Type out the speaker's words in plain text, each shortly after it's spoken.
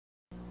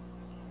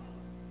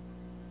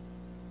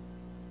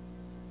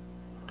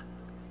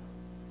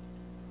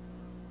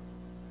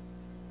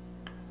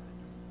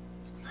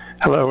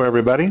Hello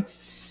everybody,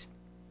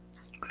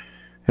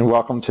 and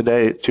welcome to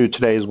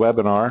today's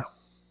webinar.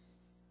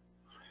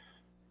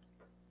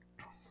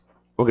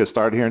 We'll get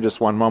started here in just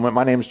one moment.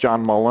 My name is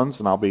John Mullins,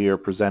 and I'll be your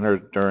presenter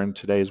during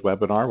today's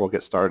webinar. We'll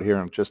get started here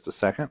in just a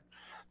second.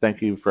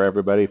 Thank you for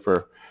everybody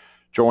for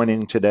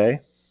joining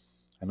today.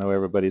 I know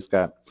everybody's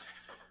got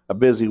a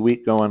busy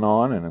week going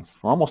on, and it's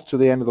almost to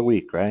the end of the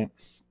week, right?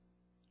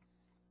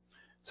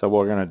 So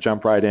we're going to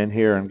jump right in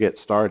here and get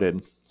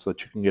started so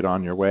that you can get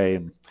on your way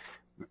and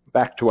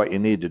back to what you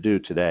need to do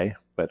today,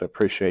 but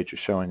appreciate you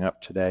showing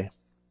up today.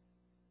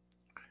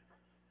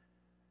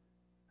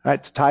 All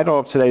right, the title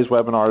of today's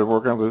webinar, we're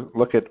going to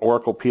look at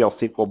Oracle PL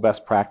SQL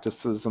best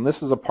practices, and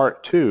this is a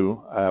part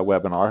 2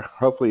 webinar.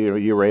 Hopefully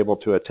you were able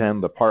to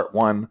attend the part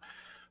 1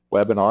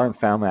 webinar and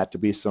found that to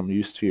be some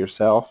use to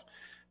yourself.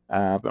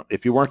 But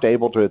if you weren't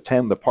able to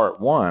attend the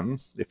part 1,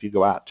 if you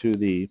go out to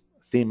the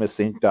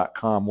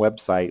themisinc.com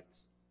website,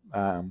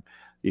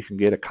 you can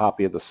get a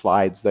copy of the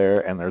slides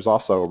there, and there's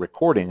also a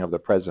recording of the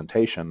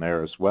presentation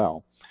there as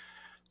well.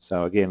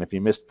 So again, if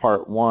you missed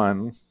part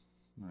 1,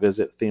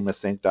 visit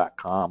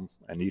themisinc.com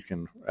and you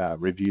can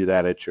review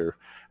that at your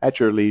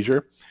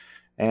leisure.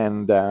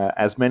 And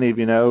as many of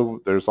you know,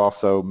 there's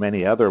also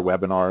many other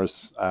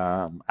webinars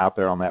out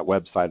there on that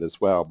website as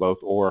well, both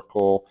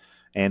Oracle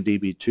and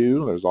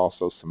DB2. There's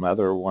also some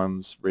other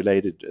ones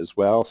related as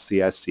well,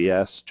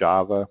 CSCS,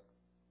 Java,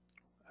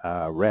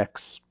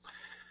 Rex.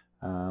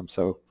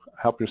 So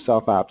help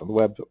yourself out to the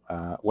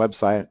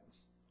website.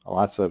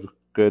 Lots of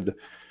good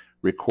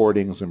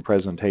recordings and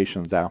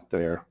presentations out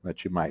there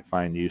that you might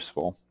find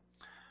useful.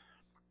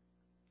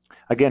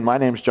 Again, my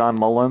name is John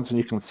Mullins, and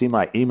you can see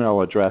my email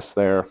address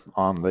there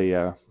on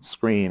the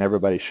screen.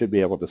 Everybody should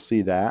be able to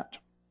see that.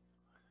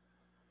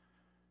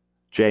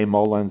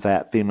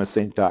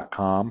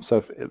 jmullins@themisinc.com.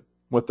 So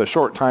with the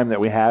short time that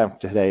we have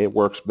today, it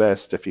works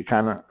best if you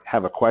kind of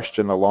have a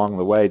question along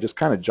the way, just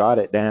kind of jot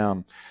it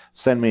down,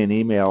 send me an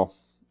email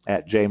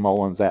at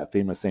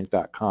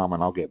jmullins@themisinc.com,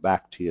 and I'll get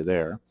back to you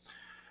there.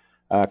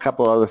 A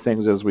couple other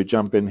things as we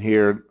jump in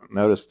here.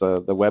 Notice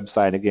the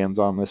website again is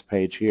on this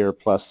page here,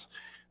 plus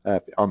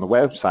on the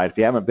website, if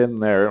you haven't been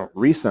there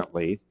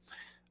recently,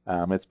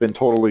 it's been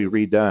totally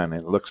redone.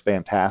 It looks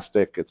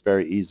fantastic. It's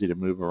very easy to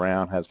move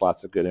around, has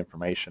lots of good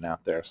information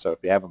out there. So if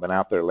you haven't been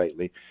out there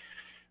lately,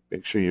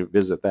 make sure you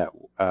visit that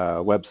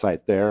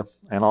website there.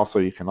 And also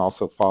you can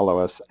also follow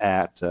us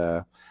at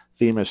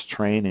Themis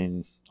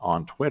Training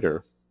on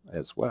Twitter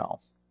as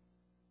well.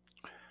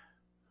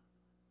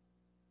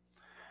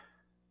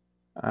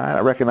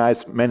 I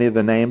recognize many of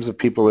the names of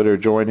people that are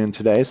joining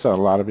today, so a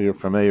lot of you are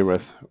familiar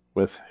with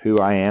who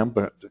I am,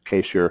 but in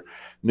case you're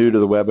new to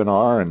the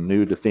webinar and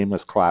new to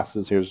Themis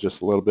classes, here's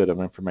just a little bit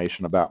of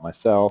information about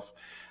myself.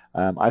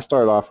 I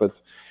started off with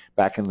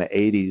back in the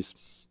 80s,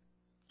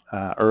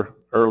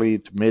 early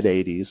to mid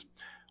 80s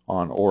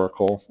on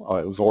Oracle.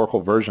 It was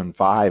Oracle version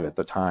 5 at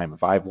the time,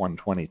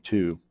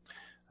 5.122.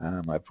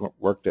 I've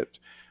worked at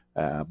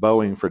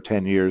Boeing for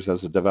 10 years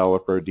as a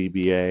developer,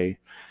 DBA,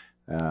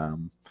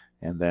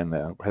 and then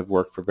have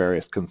worked for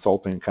various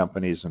consulting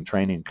companies and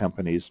training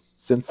companies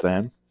since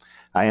then.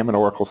 I am an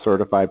Oracle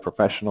certified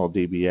professional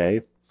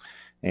DBA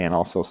and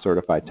also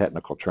certified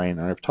technical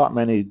trainer. I've taught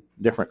many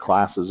different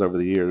classes over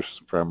the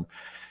years, from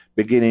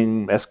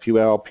beginning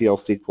SQL, PL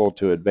SQL,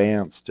 to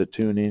advanced, to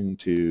tuning,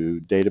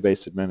 to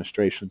database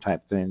administration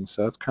type things.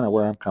 So that's kind of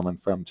where I'm coming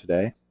from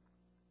today.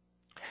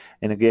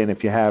 And again,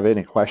 if you have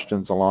any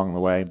questions along the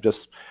way,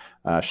 just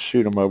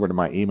shoot them over to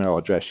my email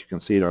address. You can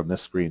see it on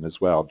this screen as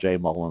well,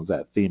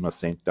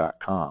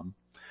 jmullins@themisinc.com.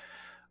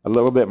 A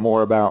little bit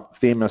more about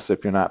Themis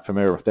if you're not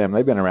familiar with them.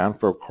 They've been around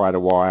for quite a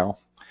while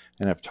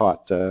and have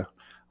taught a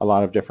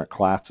lot of different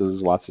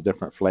classes, lots of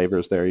different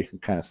flavors there. You can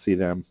kind of see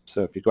them.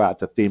 So if you go out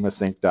to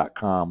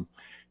themisinc.com,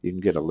 you can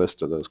get a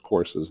list of those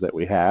courses that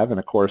we have. And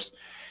of course,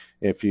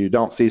 if you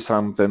don't see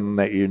something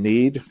that you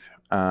need,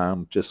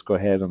 just go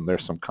ahead and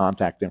there's some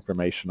contact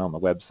information on the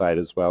website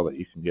as well that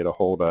you can get a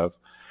hold of.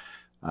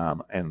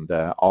 And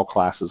all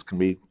classes can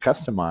be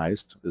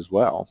customized as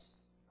well.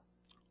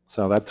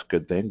 So that's a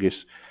good thing.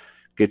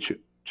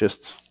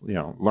 Just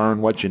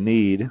learn what you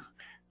need.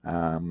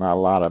 Not a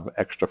lot of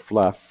extra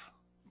fluff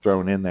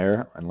thrown in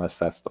there unless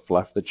that's the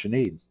fluff that you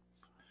need.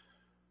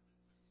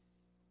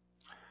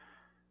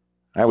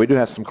 We do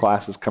have some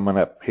classes coming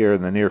up here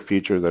in the near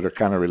future that are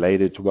kind of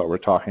related to what we're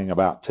talking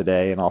about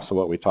today and also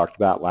what we talked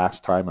about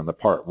last time in the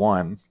part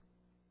 1.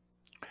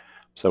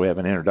 So we have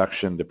an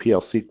introduction to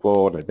PL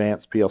SQL, an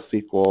advanced PL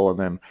SQL, and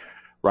then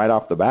right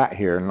off the bat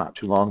here, not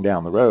too long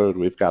down the road,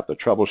 we've got the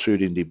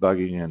troubleshooting,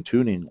 debugging, and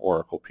tuning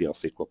Oracle PL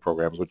SQL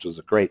programs, which is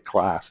a great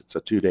class. It's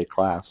a 2-day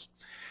class.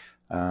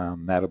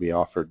 That'll be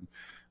offered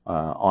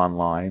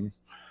online.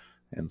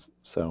 And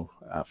so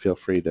feel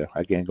free to,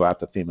 again, go out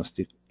to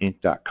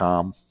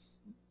themisinc.com,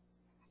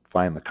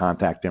 find the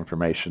contact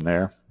information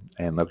there,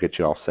 and they'll get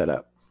you all set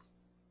up.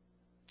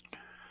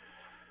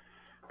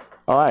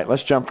 All right,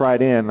 let's jump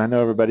right in. I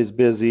know everybody's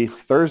busy.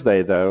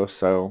 Thursday, though,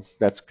 so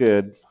that's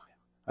good.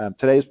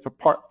 Today's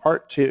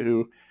part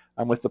 2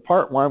 With the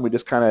part one, we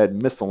just kind of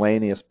had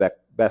miscellaneous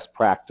best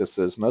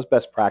practices, and those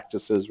best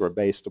practices were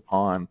based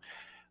upon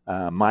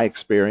my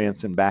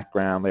experience and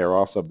background. They are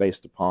also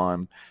based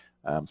upon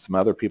some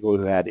other people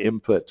who had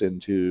input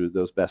into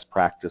those best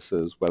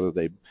practices, whether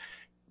they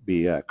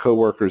be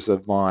co-workers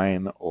of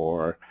mine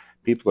or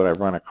people that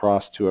I've run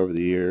across to over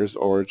the years,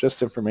 or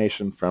just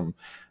information from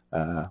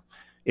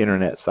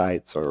internet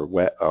sites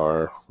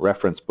or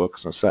reference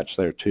books and such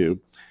there too.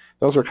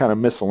 Those are kind of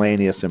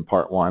miscellaneous in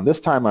part one. This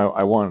time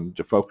I wanted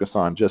to focus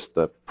on just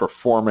the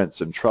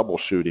performance and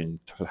troubleshooting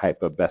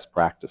type of best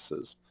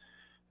practices.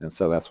 And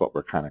so that's what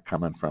we're kind of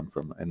coming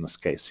from in this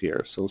case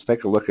here. So let's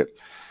take a look at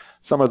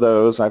some of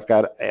those. I've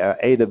got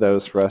 8 of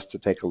those for us to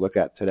take a look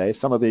at today.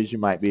 Some of these you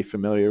might be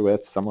familiar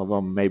with, some of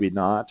them maybe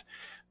not.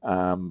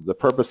 The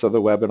purpose of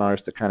the webinar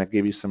is to kind of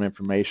give you some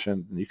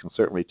information you can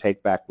certainly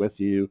take back with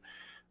you.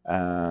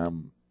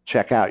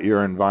 Check out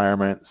your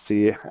environment,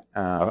 see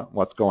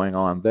what's going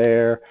on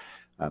there,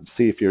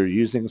 see if you're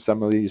using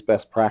some of these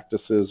best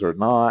practices or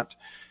not.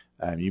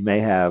 You may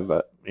have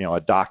a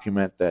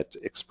document that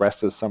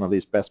expresses some of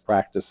these best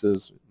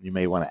practices. You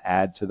may want to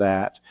add to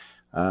that.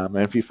 And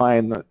if you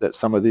find that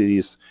some of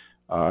these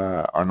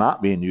are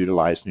not being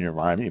utilized in your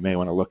environment, you may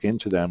want to look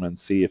into them and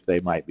see if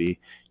they might be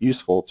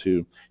useful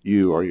to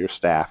you or your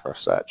staff or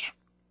such.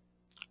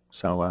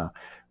 So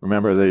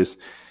remember, there's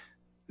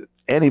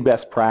any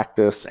best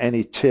practice,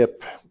 any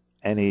tip,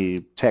 any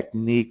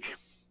technique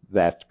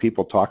that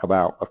people talk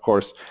about, of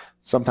course,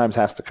 sometimes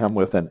has to come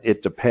with an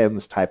 "it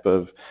depends" type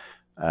of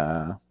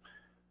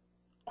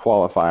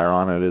qualifier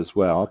on it as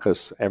well,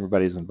 because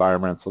everybody's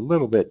environment's a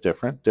little bit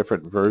different,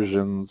 different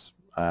versions,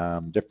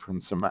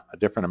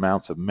 different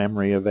amounts of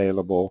memory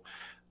available,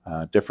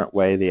 different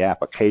way the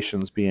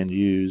application's being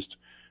used,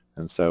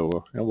 and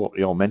so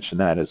you'll mention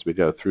that as we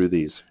go through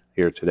these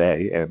here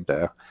today. And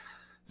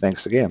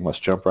thanks again. Let's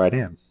jump right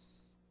in.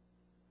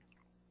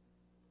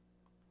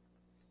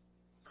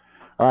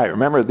 All right,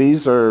 remember,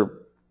 these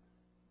are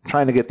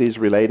trying to get these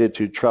related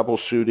to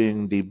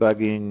troubleshooting,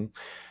 debugging,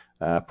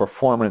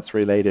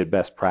 performance-related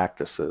best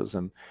practices.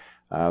 And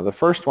the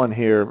first one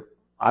here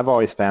I've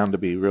always found to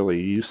be really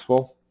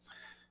useful.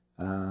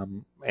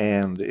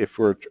 And if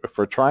we're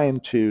trying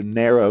to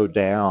narrow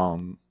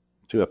down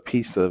to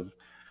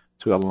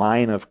a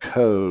line of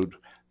code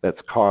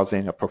that's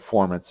causing a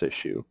performance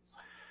issue.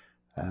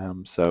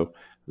 So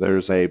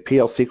there's a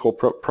PL SQL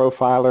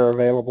profiler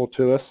available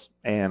to us,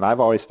 and I've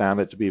always found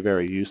it to be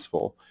very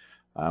useful.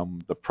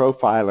 The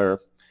profiler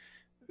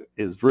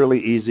is really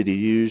easy to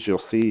use. You'll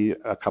see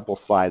a couple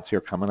slides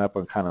here coming up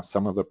on kind of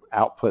some of the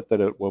output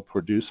that it will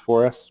produce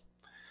for us.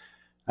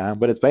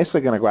 But it's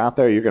basically going to go out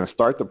there, you're going to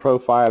start the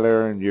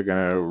profiler, and you're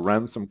going to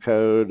run some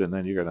code, and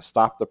then you're going to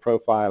stop the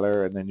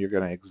profiler, and then you're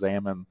going to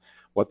examine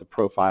what the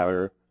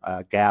profiler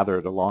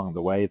gathered along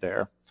the way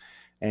there.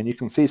 And you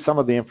can see some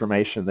of the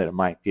information that it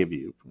might give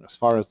you as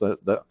far as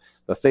the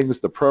things,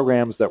 the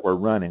programs that we're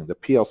running, the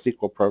PL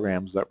SQL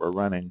programs that we're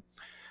running,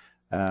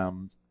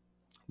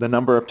 the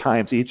number of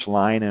times each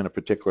line in a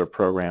particular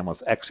program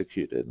was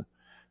executed.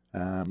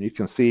 You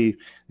can see,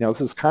 this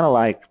is kind of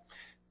like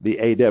the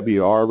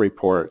AWR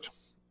report.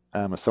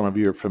 If some of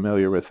you are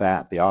familiar with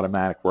that, the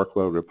automatic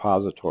workload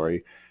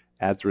repository,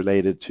 as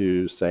related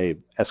to, say,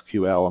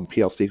 SQL and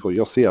PL SQL,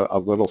 you'll see a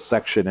little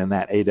section in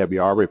that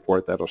AWR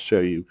report that'll show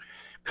you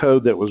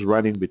code that was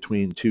running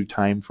between 2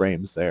 time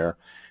frames there,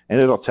 and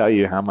it'll tell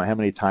you how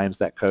many times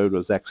that code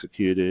was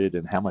executed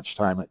and how much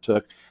time it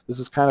took. This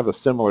is kind of a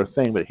similar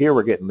thing, but here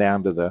we're getting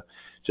down to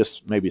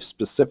just maybe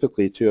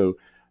specifically to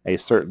a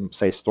certain,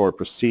 say, store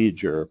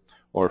procedure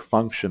or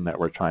function that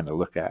we're trying to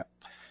look at.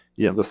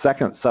 The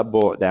second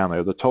sub-bullet down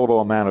there, the total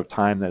amount of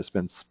time that's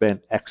been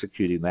spent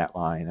executing that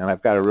line. And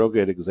I've got a real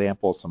good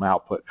example, some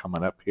output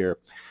coming up here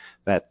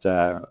that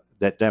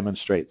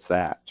demonstrates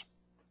that.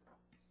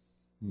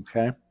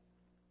 Okay.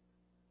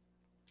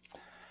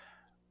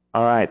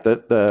 All right,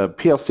 the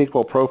PL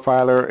SQL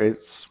profiler,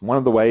 it's one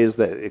of the ways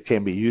that it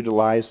can be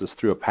utilized is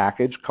through a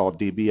package called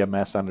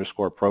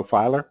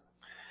dbms_profiler.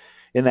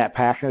 In that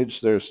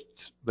package, there's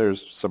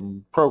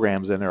some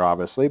programs in there,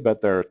 obviously,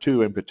 but there are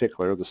 2 in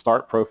particular, the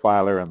start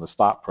profiler and the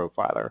stop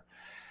profiler.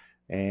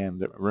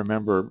 And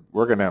remember,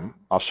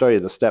 I'll show you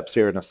the steps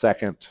here in a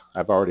second.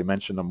 I've already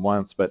mentioned them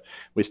once, but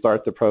we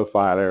start the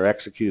profiler,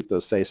 execute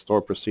the, say,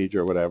 store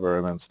procedure or whatever,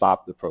 and then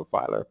stop the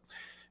profiler.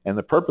 And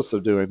the purpose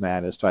of doing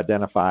that is to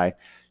identify,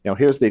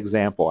 here's the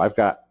example. I've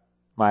got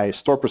my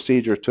store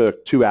procedure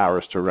took 2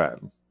 hours to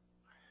run.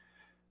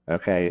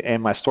 Okay,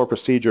 and my store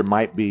procedure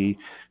might be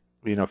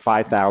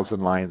 5,000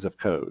 lines of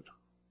code.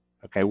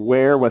 Okay,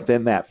 where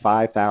within that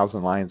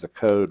 5,000 lines of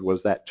code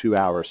was that 2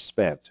 hours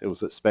spent?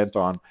 Was it spent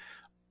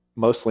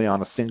mostly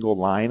on a single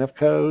line of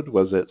code?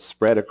 Was it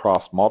spread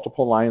across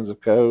multiple lines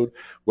of code?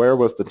 Where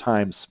was the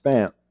time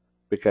spent?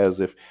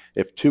 Because if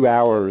 2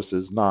 hours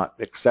is not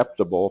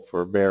acceptable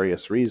for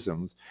various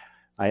reasons,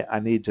 I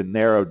need to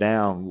narrow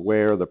down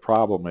where the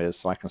problem is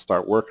so I can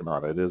start working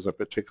on it. Is a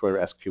particular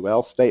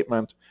SQL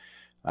statement?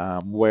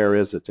 Where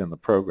is it in the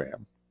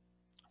program?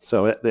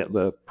 So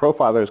the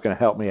profiler is going to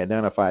help me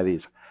identify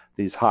these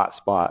hot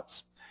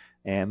spots.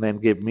 and then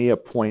give me a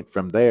point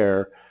from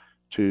there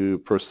to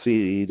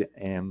proceed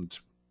and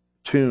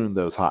tune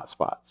those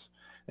hotspots.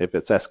 If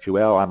it's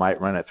SQL, I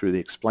might run it through the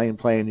explain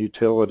plane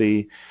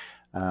utility.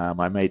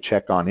 I may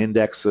check on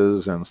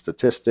indexes and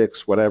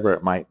statistics, whatever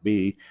it might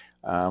be.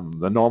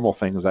 The normal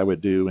things I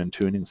would do in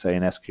tuning, say,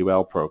 an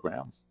SQL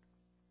program.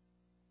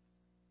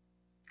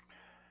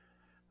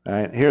 All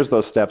right, here's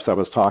those steps I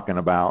was talking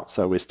about.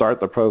 So we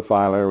start the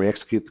profiler, we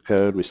execute the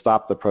code, we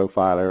stop the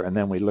profiler, and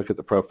then we look at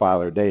the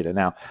profiler data.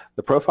 Now,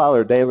 the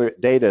profiler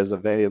data is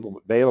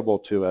available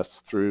to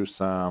us through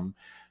some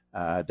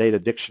data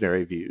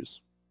dictionary views.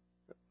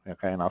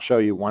 Okay, and I'll show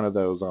you one of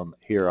those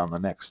here on the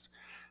next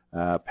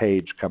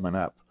page coming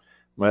up.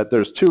 But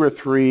there's 2 or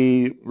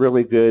 3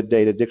 really good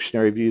data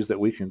dictionary views that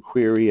we can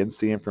query and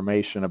see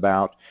information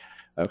about.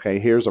 Okay,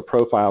 here's a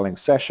profiling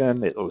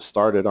session. It was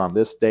started on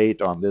this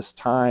date, on this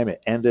time.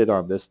 It ended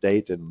on this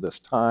date and this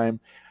time.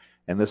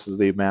 And this is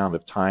the amount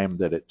of time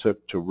that it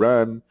took to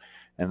run.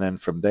 And then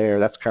from there,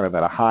 that's kind of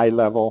at a high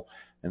level.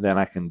 And then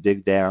I can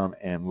dig down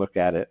and look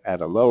at it at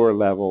a lower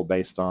level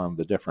based on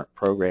the different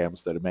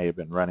programs that may have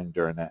been running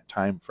during that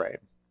time frame.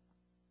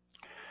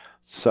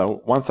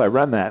 So once I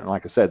run that, and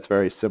like I said, it's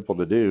very simple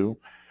to do,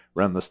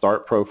 run the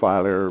start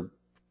profiler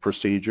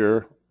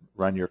procedure,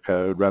 run your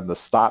code, run the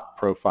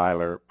stop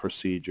profiler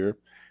procedure,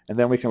 and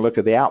then we can look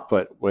at the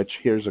output, which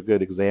here's a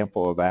good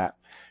example of that.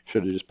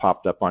 Should have just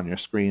popped up on your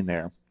screen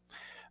there.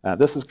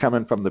 This is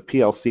coming from the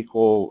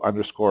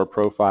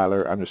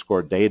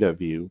PL/SQL_profiler_data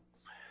view,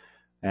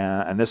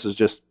 and this is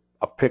just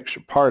a picture,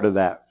 part of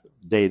that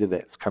data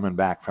that's coming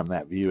back from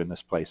that view in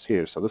this place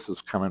here. So this is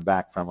coming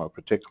back from a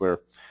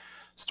particular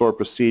store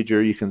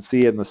procedure. You can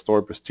see in the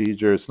store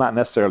procedure, it's not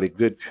necessarily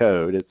good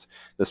code. It's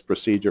this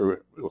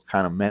procedure was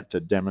kind of meant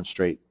to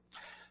demonstrate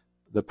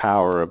the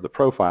power of the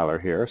profiler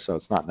here, so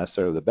it's not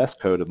necessarily the best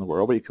code in the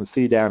world, but you can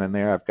see down in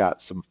there I've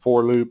got some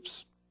for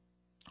loops.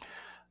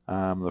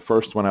 The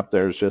first one up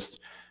there is just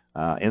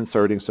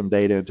inserting some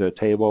data into a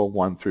table,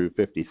 1 through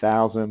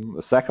 50,000.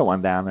 The second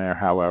one down there,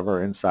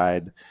 however,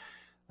 inside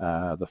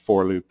the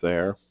for loop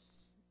there,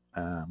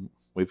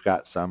 we've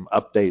got some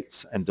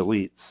updates and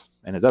deletes,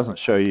 and it doesn't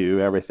show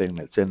you everything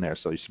that's in there,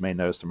 so you may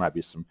notice there might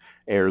be some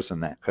errors in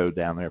that code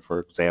down there.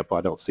 For example,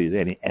 I don't see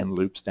any end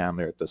loops down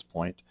there at this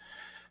point.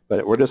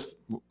 But we just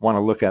want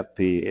to look at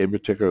in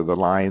particular, the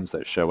lines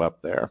that show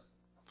up there.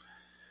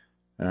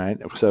 All right.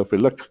 So if we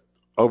look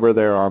over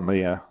there on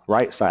the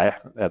right side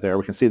there,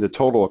 we can see the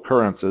total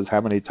occurrences, how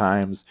many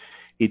times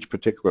each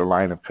particular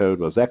line of code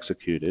was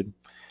executed.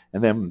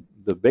 And then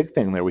the big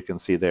thing that we can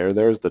see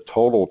there's the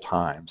total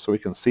time. So we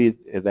can see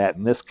that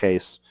in this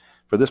case,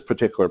 for this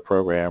particular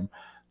program,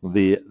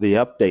 the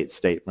update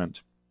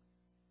statement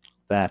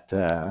that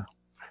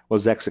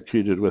was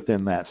executed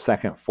within that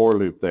second for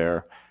loop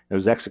there, it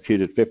was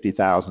executed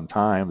 50,000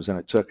 times, and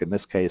it took, in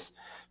this case,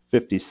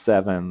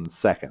 57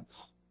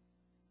 seconds.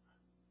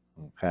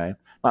 Okay,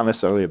 not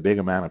necessarily a big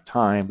amount of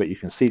time, but you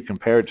can see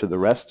compared to the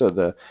rest of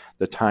the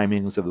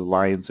timings of the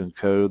lines in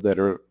code that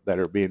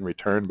are being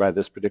returned by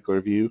this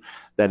particular view,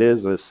 that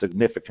is a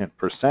significant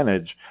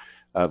percentage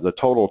of the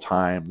total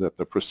time that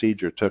the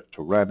procedure took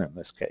to run in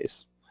this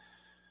case.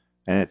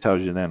 And it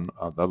tells you then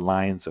the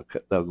line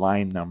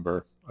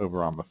number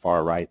over on the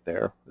far right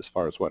there as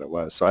far as what it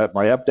was. So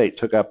my update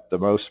took up the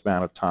most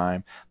amount of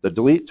time. The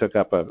delete took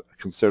up a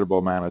considerable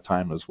amount of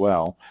time as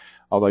well,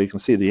 although you can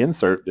see the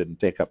insert didn't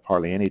take up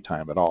hardly any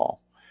time at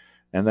all.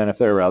 And then if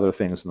there were other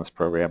things in this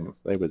program,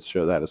 they would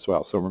show that as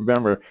well. So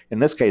remember, in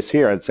this case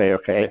here, I'd say,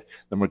 okay,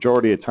 the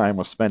majority of time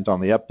was spent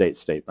on the update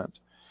statement.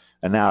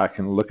 And now I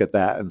can look at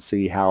that and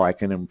see how I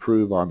can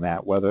improve on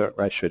that, whether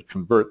I should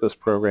convert this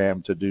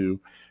program to do,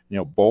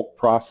 bulk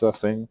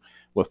processing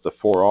with the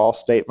for all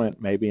statement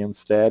maybe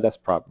instead. That's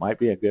might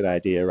be a good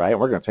idea, right?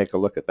 We're going to take a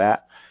look at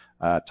that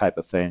type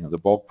of thing, the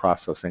bulk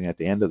processing, at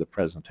the end of the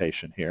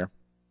presentation here.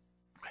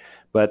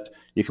 But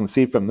you can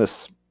see from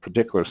this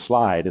particular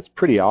slide, it's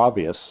pretty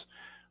obvious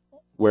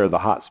where the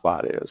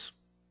hotspot is.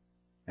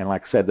 And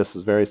like I said, this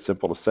is very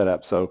simple to set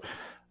up. So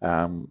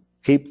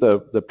keep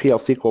the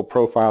PL/SQL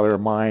profiler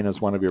in mind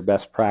as one of your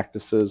best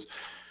practices.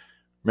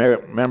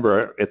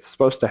 Remember, it's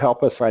supposed to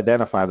help us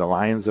identify the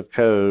lines of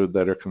code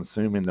that are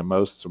consuming the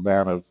most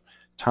amount of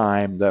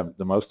time, the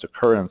most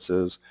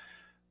occurrences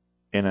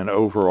in an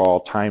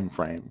overall time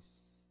frame.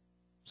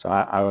 So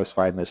I always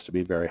find this to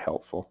be very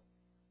helpful.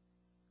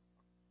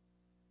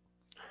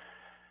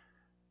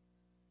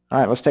 All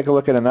right, let's take a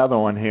look at another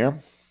one here.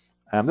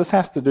 This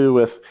has to do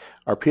with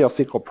our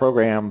PL/SQL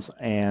programs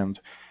and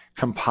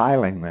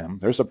compiling them.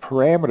 There's a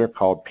parameter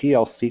called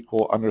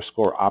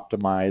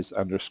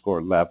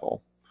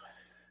PL/SQL_optimize_level.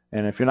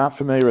 And if you're not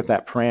familiar with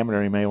that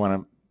parameter, you may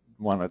want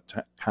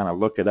to kind of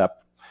look it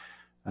up,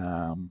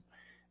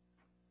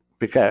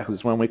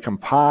 because when we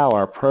compile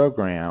our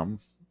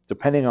program,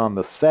 depending on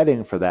the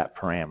setting for that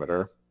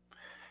parameter,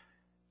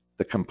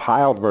 the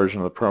compiled version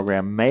of the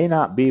program may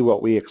not be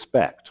what we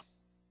expect.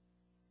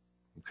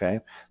 Okay,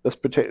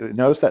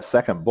 notice that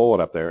second bullet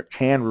up there. It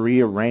can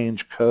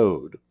rearrange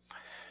code.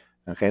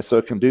 Okay, so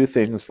it can do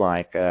things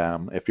like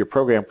if your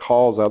program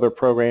calls other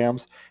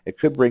programs, it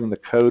could bring the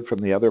code from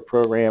the other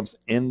programs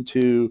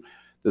into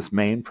this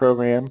main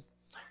program.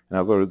 In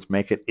other words,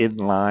 make it in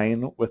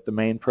line with the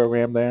main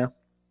program there.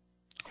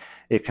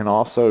 It can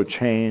also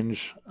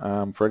change,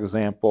 for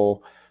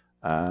example,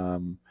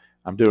 I'm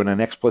doing an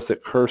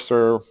explicit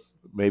cursor,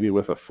 maybe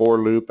with a for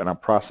loop, and I'm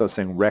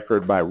processing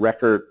record by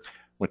record,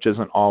 which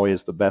isn't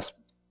always the best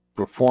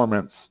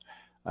performance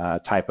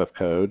type of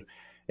code.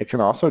 It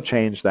can also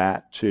change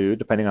that to,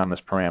 depending on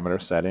this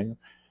parameter setting,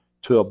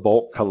 to a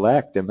bulk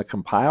collect in the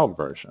compiled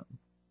version.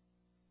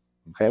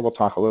 Okay, we'll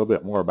talk a little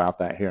bit more about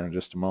that here in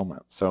just a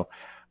moment. So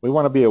we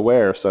want to be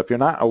aware. So if you're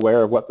not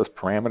aware of what this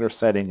parameter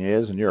setting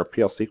is and you're a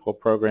PL/SQL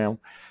program,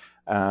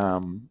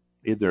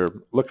 either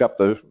look up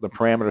the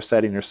parameter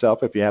setting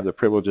yourself if you have the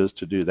privileges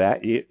to do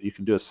that. You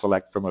can do a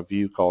select from a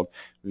view called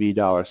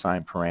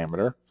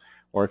 $parameter,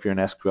 or if you're in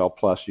SQL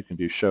Plus, you can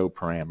do show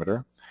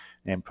parameter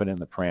and put in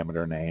the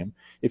parameter name.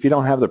 If you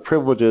don't have the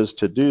privileges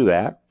to do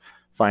that,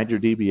 find your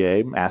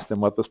DBA, ask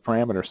them what this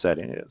parameter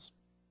setting is.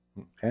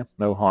 Okay,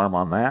 no harm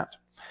on that.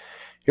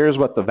 Here's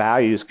what the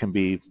values can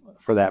be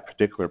for that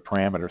particular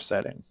parameter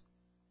setting.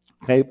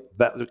 Okay,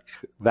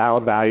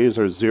 valid values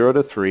are 0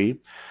 to 3.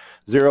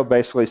 0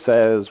 basically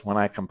says when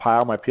I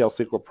compile my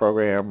PL/SQL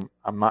program,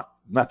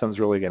 nothing's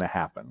really going to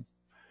happen.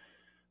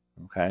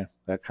 Okay,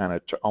 that kind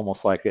of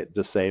almost like it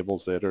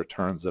disables it or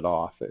turns it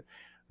off.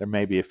 There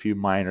may be a few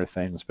minor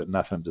things, but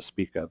nothing to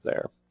speak of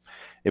there.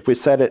 If we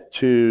set it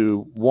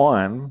to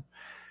 1,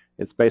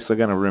 it's basically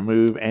going to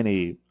remove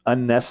any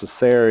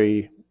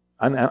unnecessary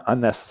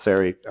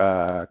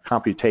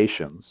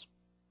computations.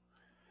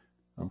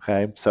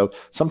 Okay, so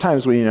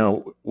sometimes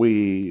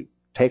we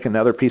take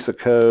another piece of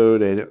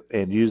code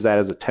and use that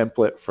as a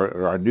template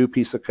for our new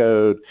piece of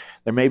code.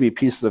 There may be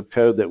pieces of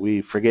code that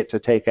we forget to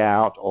take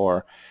out,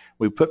 or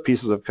we put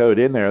pieces of code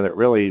in there that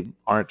really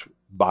aren't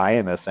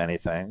buying us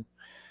anything.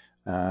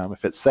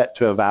 If it's set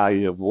to a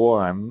value of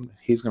 1,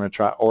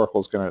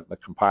 the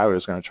compiler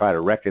is going to try to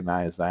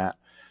recognize that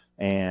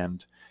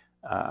and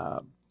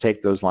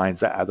take those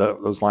lines out.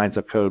 Those lines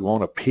of code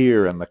won't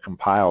appear in the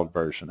compiled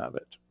version of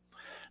it.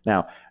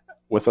 Now,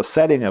 with a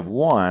setting of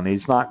 1,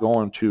 he's not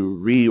going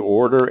to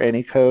reorder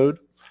any code.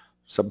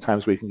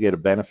 Sometimes we can get a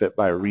benefit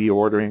by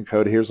reordering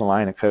code. Here's a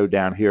line of code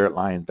down here at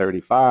line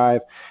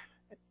 35.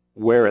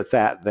 Where it's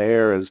at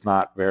there is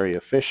not very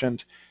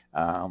efficient.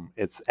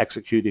 It's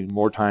executing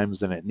more times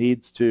than it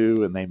needs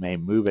to, and they may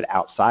move it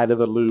outside of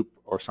the loop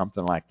or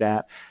something like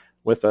that.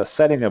 With a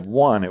setting of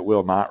 1, it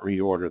will not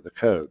reorder the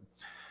code.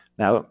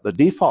 Now, the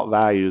default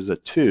value is a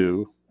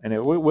 2, and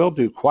it will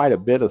do quite a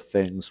bit of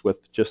things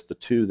with just the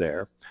 2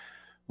 there.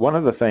 One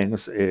of the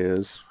things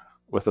is,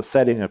 with a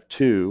setting of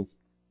 2,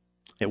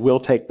 it will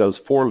take those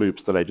for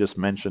loops that I just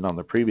mentioned on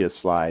the previous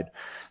slide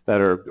that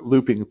are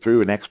looping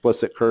through an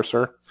explicit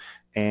cursor,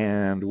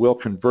 and we'll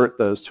convert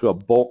those to a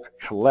bulk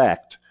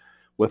collect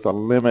with a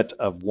limit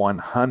of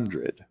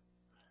 100.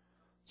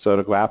 So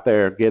to go out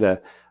there,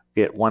 get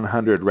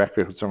 100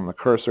 records from the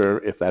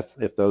cursor,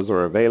 if those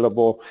are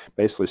available,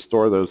 basically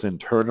store those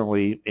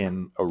internally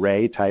in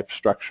array type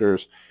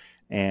structures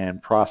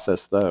and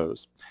process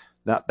those.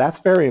 Now that's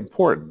very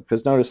important,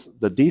 because notice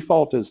the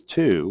default is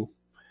 2,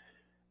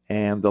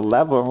 and the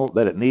level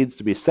that it needs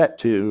to be set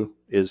to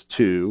is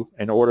 2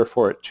 in order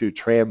for it to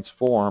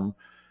transform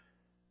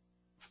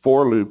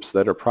for loops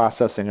that are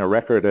processing a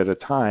record at a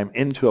time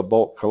into a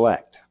bulk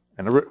collect.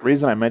 And the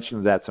reason I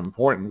mentioned that's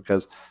important,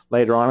 because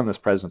later on in this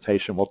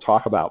presentation we'll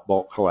talk about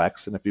bulk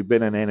collects, and if you've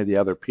been in any of the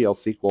other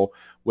PL/SQL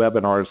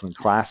webinars and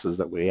classes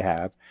that we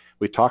have,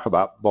 we talk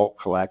about bulk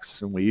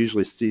collects, and we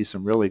usually see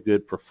some really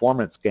good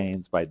performance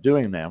gains by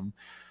doing them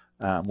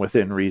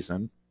within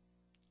reason.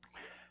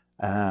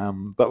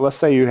 But let's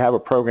say you have a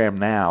program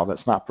now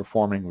that's not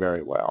performing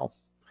very well,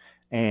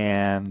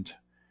 and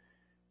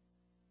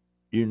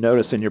you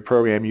notice in your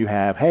program you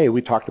have, hey,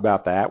 we talked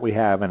about that, we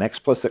have an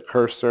explicit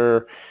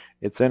cursor,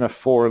 it's in a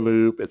for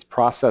loop, it's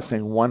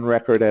processing 1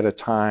 record at a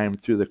time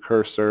through the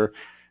cursor.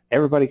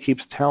 Everybody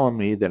keeps telling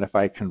me that if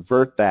I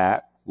convert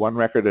that 1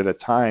 record at a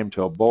time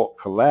to a bulk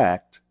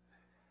collect,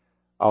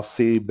 I'll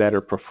see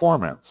better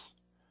performance.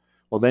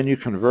 Well, then you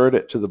convert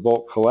it to the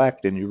bulk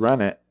collect and you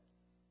run it,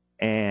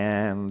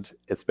 and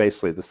it's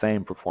basically the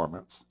same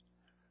performance.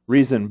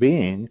 Reason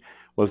being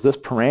was this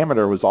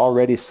parameter was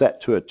already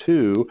set to a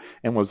 2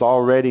 and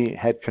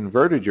had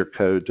converted your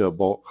code to a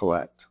bulk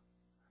collect.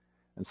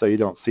 And so you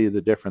don't see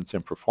the difference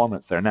in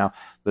performance there. Now,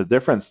 the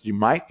difference you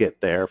might get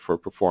there for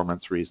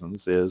performance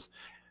reasons is,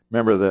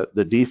 remember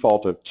the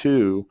default of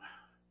 2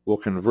 will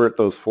convert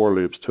those for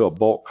loops to a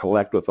bulk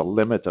collect with a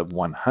limit of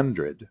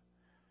 100.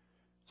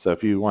 So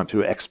if you want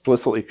to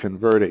explicitly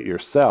convert it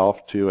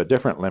yourself to a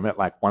different limit,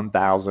 like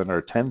 1,000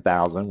 or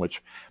 10,000,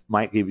 which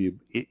might give you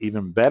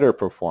even better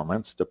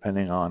performance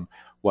depending on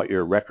what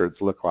your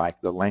records look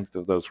like, the length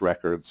of those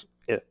records,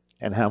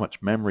 and how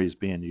much memory is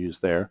being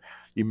used there,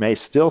 you may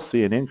still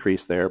see an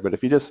increase there. But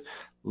if you just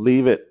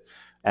leave it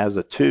as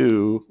a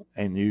 2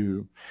 and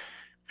you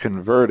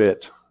convert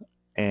it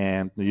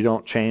and you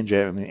don't change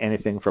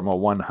anything from a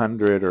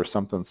 100 or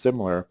something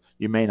similar,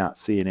 you may not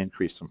see an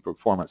increase in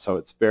performance. So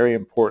it's very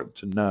important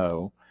to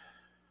know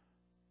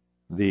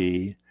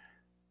the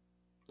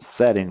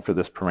setting for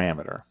this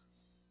parameter.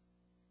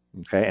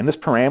 Okay, and this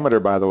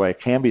parameter, by the way,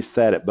 can be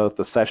set at both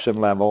the session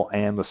level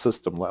and the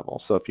system level.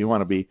 So if you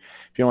want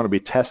to be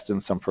testing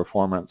some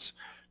performance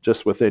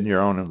just within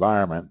your own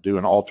environment, do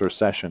an alter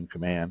session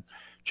command,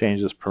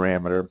 change this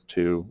parameter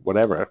to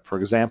whatever.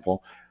 For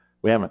example,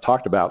 we haven't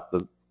talked about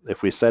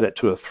if we set it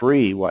to a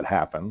 3, what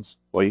happens?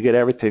 Well, you get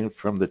everything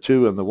from the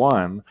 2 and the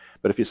 1,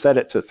 but if you set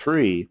it to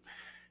 3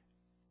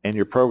 and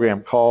your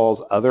program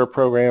calls other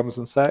programs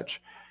and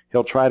such,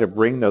 he'll try to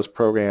bring those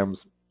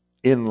programs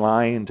in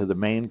line to the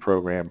main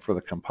program for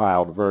the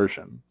compiled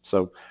version.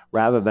 So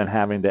rather than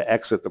having to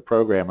exit the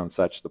program and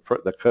such,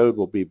 the code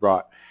will be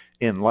brought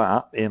in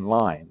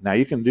line. Now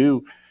you can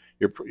do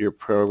your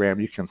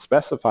program, you can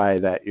specify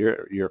that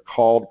your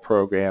called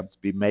programs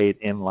be made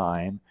in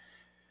line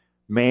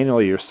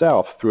manually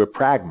yourself through a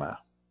pragma.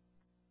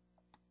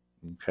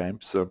 Okay,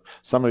 so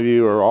some of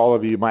you or all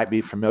of you might be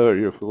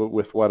familiar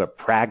with what a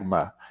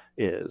pragma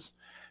is.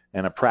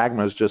 And a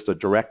pragma is just a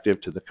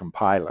directive to the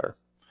compiler.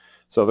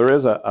 So there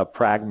is a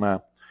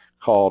pragma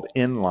called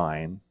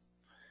inline,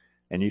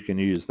 and you can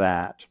use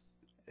that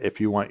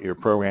if you want your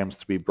programs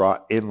to be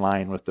brought in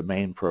line with the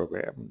main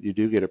program. You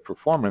do get a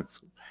performance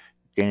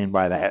gain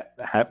by that,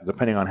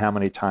 depending on how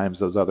many times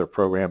those other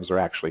programs are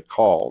actually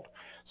called.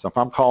 So if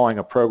I'm calling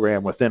a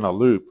program within a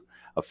loop,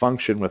 a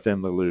function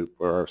within the loop,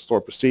 or a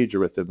stored procedure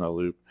within the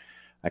loop,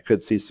 I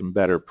could see some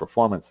better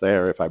performance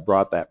there if I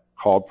brought that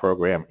called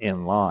program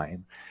in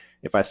line.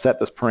 If I set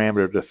this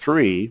parameter to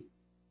 3,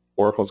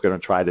 Oracle's going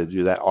to try to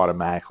do that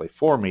automatically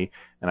for me,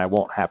 and I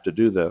won't have to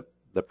do the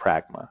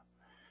pragma.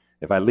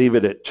 If I leave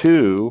it at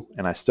 2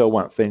 and I still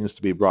want things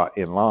to be brought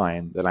in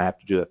line, then I have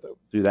to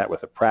do that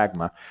with a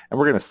pragma. And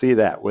we're going to see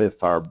that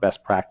with our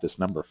best practice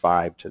number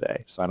 5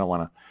 today. So I don't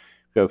want to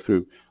go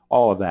through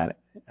all of that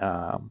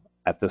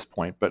at this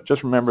point. But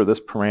just remember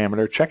this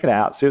parameter. Check it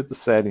out. See what the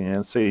setting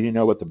is so you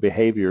know what the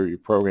behavior of your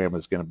program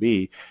is going to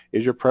be.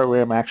 Is your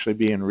program actually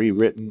being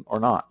rewritten or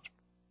not?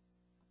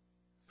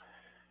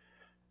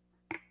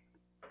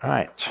 All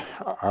right,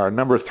 our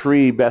number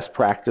 3 best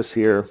practice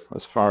here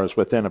as far as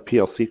within a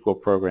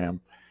PL/SQL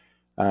program.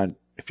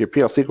 If your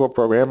PL/SQL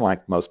program,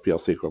 like most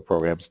PL/SQL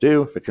programs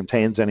do, if it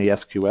contains any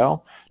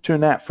SQL,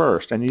 tune that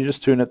first, and you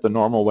just tune it the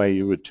normal way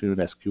you would tune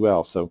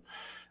SQL. So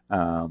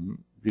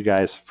you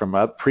guys from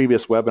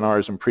previous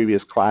webinars and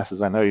previous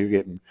classes, I know you're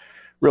getting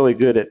really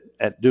good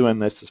at doing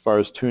this as far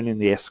as tuning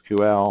the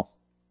SQL,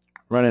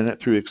 running it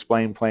through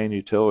explain plain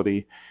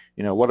utility.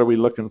 You know, what are we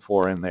looking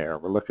for in there?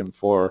 We're looking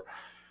for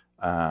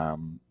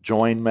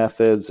join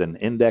methods and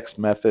index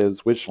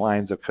methods, which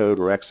lines of code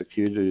were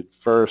executed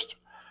first,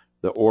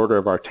 the order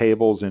of our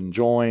tables and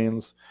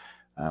joins.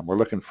 We're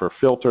looking for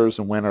filters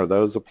and when are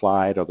those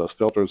applied. Are those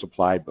filters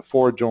applied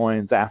before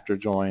joins, after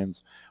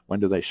joins? When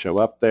do they show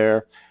up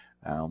there?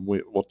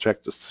 We'll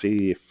check to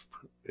see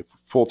if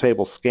full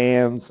table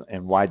scans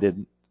and why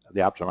did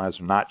the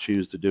optimizer not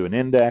choose to do an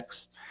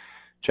index.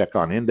 Check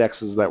on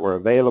indexes that were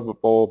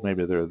available.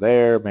 Maybe they're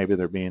there, maybe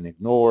they're being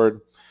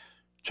ignored.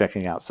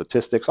 Checking out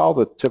statistics, all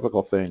the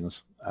typical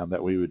things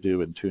that we would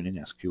do in tuning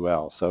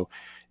SQL. So,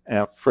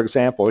 for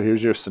example,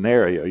 here's your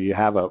scenario. You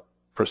have a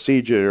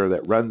procedure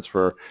that runs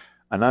for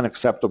an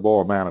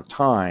unacceptable amount of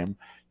time.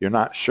 You're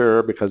not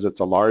sure, because it's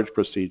a large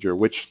procedure,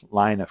 which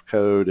line of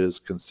code is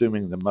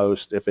consuming the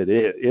most if it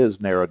is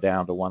narrowed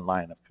down to one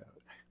line of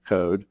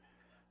code.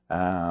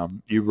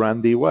 You run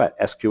the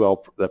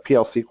SQL, the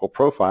PL/SQL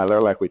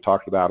profiler, like we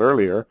talked about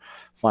earlier.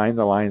 Find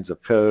the lines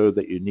of code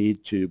that you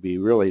need to be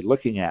really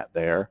looking at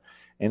there.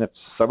 And if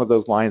some of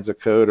those lines of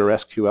code are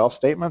SQL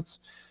statements,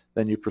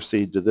 then you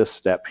proceed to this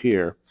step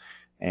here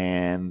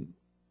and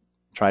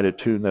try to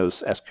tune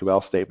those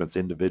SQL statements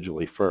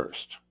individually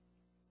first.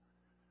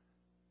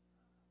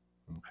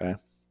 Okay.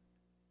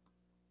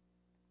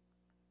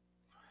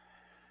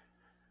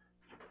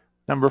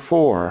 Number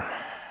 4,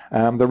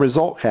 the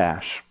result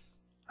cache.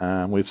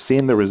 We've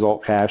seen the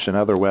result cache in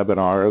other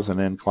webinars and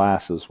in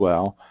class as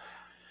well.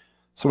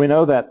 So we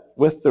know that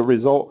with the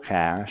result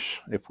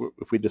cache, if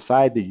we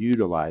decide to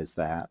utilize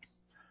that,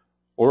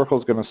 Oracle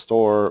is going to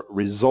store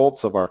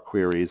results of our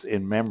queries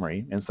in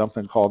memory in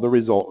something called the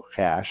result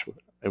cache,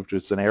 which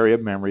is an area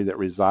of memory that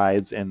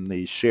resides in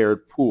the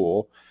shared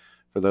pool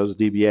for those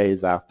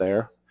DBAs out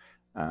there,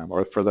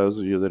 or for those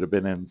of you that have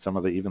been in some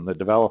of even the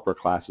developer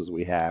classes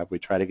we have. We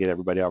try to get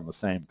everybody on the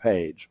same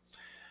page.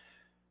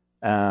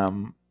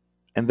 And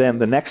then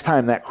the next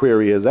time that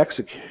query is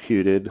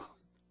executed,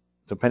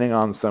 depending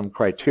on some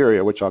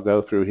criteria, which I'll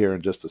go through here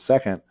in just a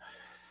second,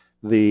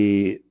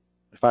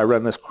 if I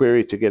run this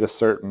query to get a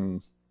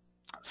certain,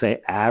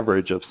 say,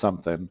 average of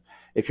something,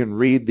 it can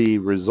read the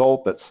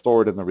result that's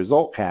stored in the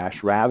result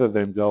cache rather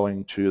than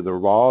going to the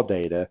raw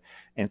data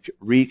and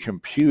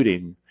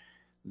recomputing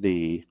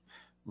the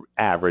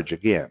average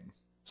again.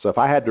 So if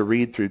I had to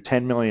read through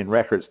 10 million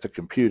records to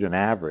compute an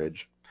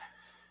average,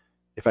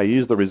 if I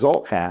use the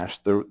result cache,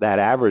 that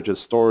average is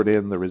stored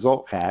in the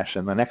result cache,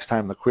 and the next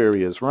time the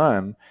query is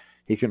run,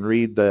 he can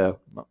read the,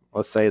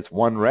 let's say it's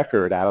one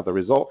record out of the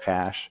result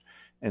cache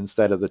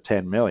instead of the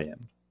 10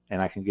 million,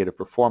 and I can get a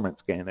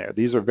performance gain there.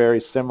 These are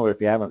very similar,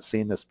 if you haven't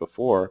seen this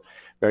before,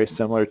 very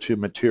similar to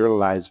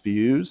materialized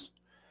views,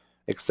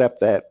 except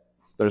that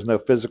there's no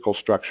physical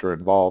structure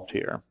involved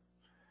here.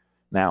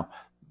 Now,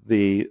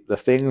 the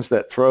things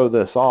that throw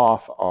this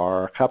off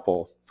are a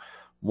couple.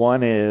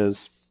 One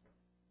is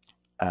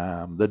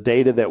the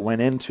data that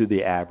went into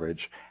the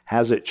average.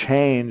 Has it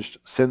changed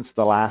since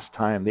the last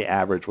time the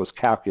average was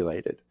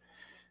calculated?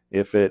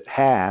 If it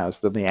has,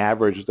 then the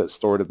average that's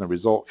stored in the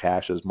result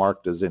cache is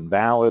marked as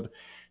invalid.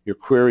 Your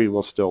query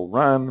will still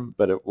run,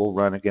 but it will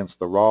run against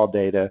the raw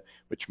data,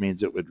 which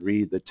means it would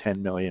read the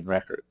 10 million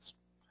records.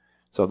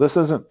 So this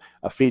isn't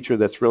a feature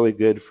that's really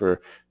good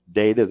for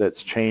data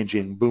that's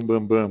changing boom,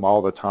 boom, boom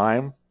all the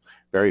time,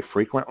 very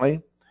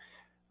frequently.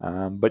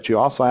 But you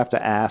also have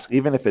to ask,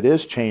 even if it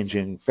is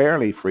changing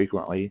fairly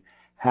frequently,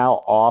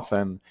 how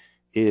often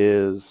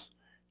is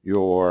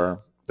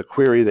the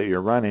query that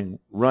you're running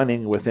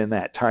within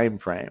that time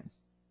frame?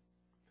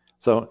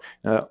 So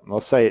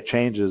let's say it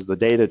changes, the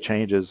data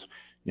changes,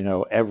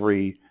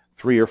 every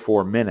 3 or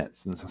 4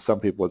 minutes, and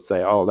some people would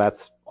say, oh,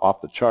 that's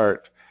off the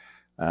chart.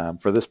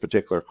 For this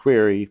particular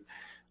query,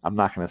 I'm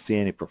not going to see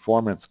any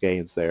performance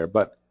gains there.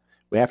 But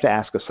we have to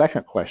ask a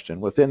second question.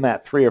 Within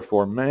that 3 or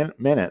 4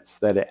 minutes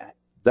that it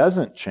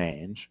doesn't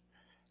change,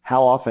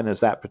 how often is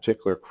that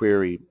particular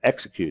query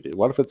executed?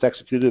 What if it's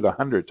executed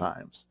 100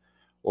 times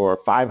or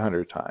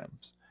 500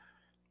 times,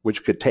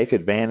 which could take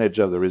advantage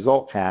of the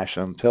result cache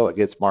until it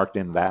gets marked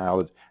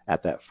invalid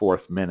at that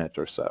 4th minute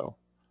or so.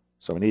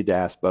 So we need to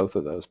ask both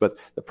of those. But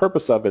the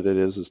purpose of it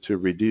is to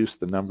reduce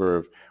the number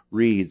of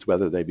reads,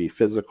 whether they be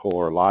physical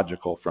or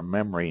logical from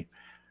memory,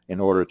 in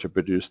order to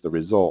produce the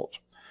result.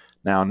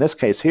 Now in this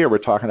case here, we're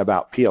talking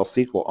about PL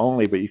SQL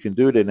only, but you can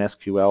do it in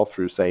SQL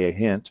through, say, a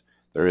hint.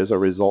 There is a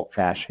result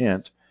cache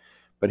hint.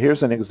 But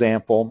here's an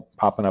example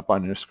popping up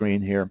on your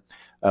screen here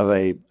of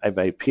a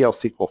PL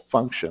SQL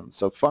function.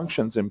 So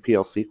functions in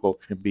PL SQL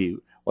can be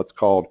what's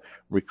called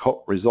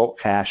result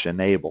cache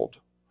enabled.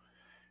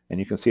 And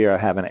you can see here I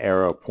have an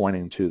arrow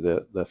pointing to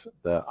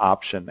the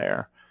option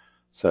there.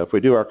 So if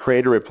we do our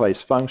create or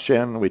replace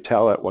function, we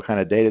tell it what kind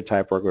of data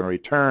type we're going to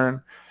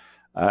return.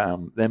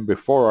 Then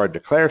before our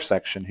declare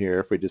section here,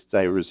 if we just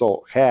say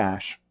result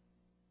cache,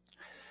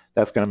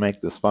 that's going to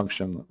make this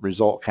function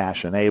result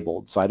cache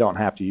enabled, so I don't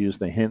have to use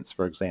the hints,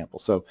 for example.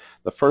 So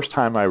the first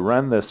time I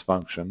run this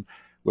function,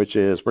 which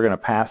is we're going to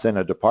pass in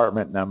a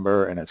department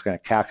number and it's going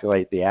to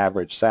calculate the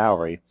average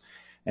salary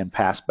and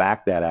pass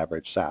back that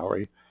average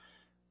salary.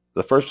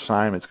 The first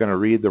time it's going to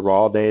read the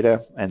raw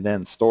data and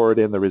then store it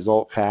in the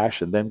result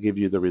cache and then give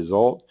you the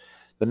result.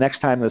 The next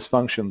time this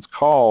function's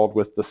called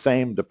with the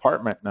same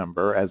department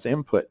number as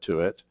input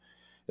to it,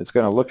 it's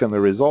going to look in the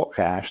result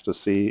cache to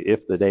see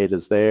if the data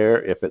is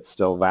there, if it's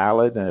still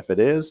valid, and if it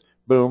is,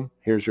 boom,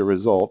 here's your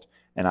result,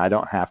 and I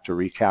don't have to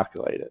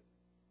recalculate it.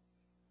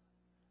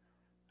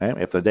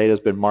 Okay? If the data has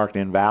been marked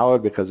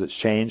invalid because it's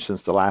changed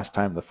since the last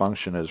time the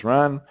function is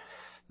run,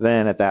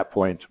 then at that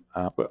point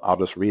I'll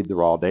just read the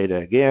raw data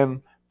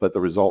again, put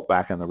the result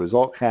back in the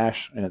result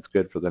cache, and it's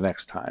good for the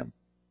next time.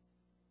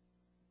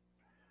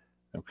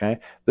 Okay,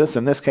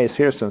 in this case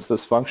here, since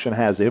this function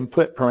has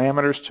input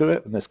parameters to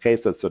it, in this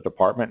case that's the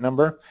department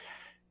number,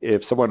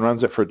 if someone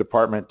runs it for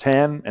department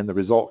 10, and the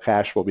result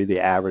cache will be the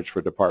average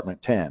for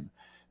department 10.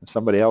 If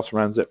somebody else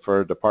runs it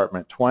for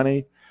department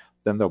 20,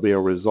 then there'll be a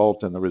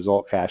result in the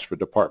result cache for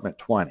department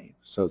 20.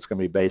 So it's going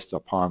to be based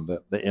upon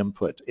the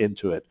input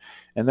into it.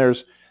 And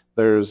there's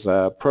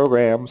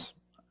programs,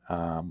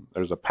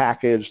 there's a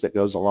package that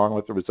goes along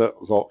with the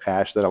result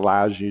cache that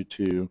allows you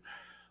to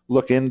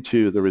look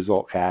into the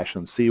result cache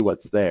and see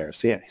what's there.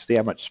 See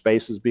how much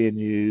space is being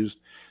used,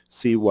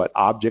 see what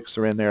objects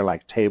are in there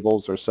like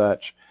tables or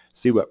such,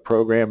 see what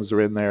programs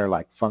are in there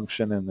like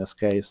function in this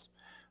case,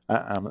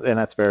 and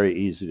that's very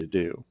easy to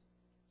do.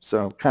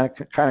 So kind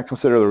of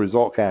consider the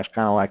result cache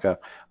kind of like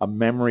a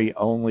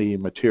memory-only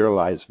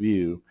materialized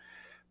view,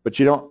 but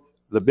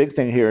the big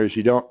thing here is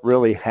you don't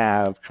really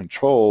have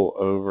control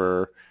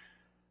over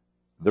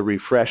the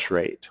refresh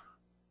rate,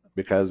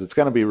 because it's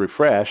going to be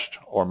refreshed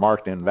or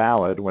marked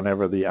invalid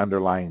whenever the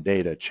underlying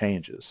data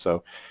changes.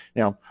 So,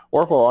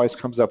 Oracle always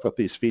comes up with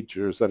these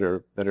features that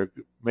are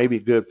maybe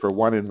good for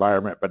one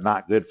environment but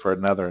not good for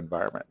another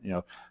environment.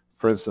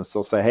 For instance,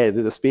 they'll say, hey,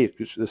 this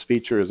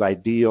feature is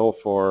ideal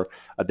for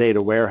a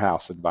data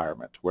warehouse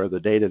environment where the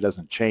data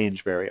doesn't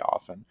change very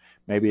often.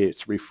 Maybe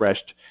it's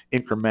refreshed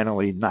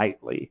incrementally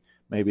nightly.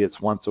 Maybe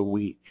it's once a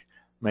week.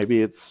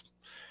 Maybe it's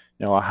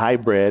a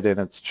hybrid and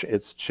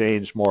it's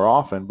changed more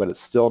often, but it's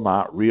still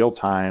not real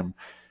time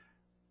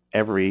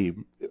every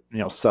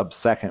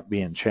sub-second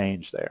being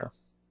changed there.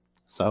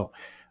 So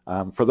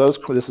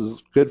this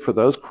is good for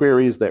those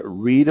queries that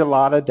read a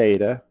lot of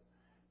data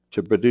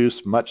to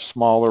produce much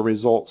smaller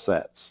result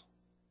sets.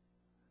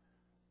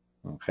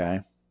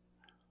 Okay,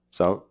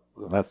 so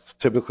that's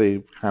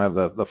typically kind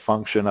of the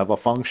function of a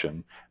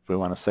function, if we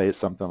want to say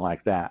something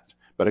like that.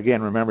 But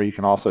again, remember, you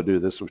can also do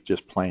this with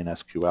just plain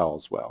SQL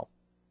as well.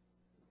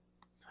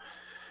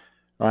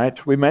 All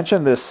right, we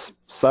mentioned this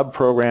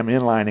subprogram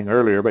inlining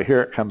earlier, but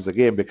here it comes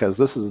again because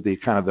this is the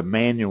kind of the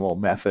manual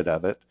method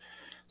of it.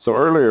 So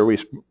earlier we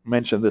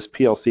mentioned this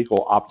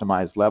PL/SQL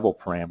optimized level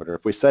parameter.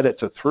 If we set it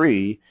to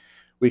 3,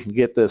 we can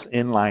get this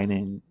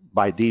inlining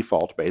by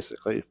default,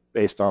 basically,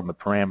 based on the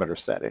parameter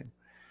setting.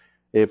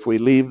 If we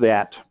leave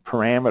that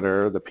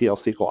parameter, the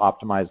PL/SQL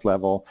optimized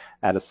level,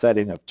 at a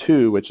setting of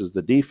 2, which is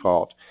the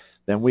default,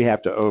 then we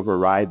have to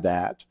override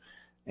that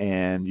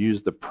and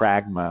use the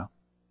pragma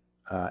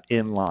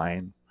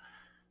inline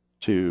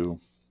to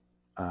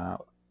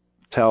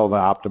tell the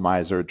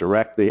optimizer,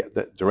 direct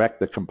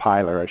the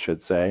compiler, I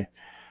should say,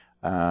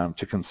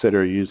 to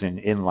consider using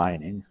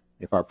inlining.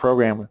 If our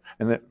program,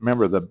 and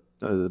remember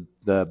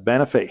the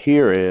benefit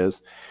here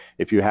is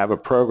if you have a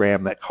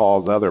program that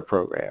calls other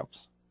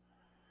programs,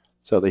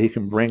 so that he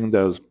can bring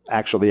those,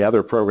 actually the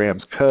other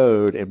program's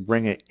code and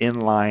bring it in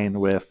line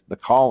with the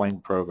calling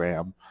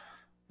program,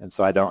 and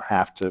so I don't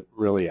have to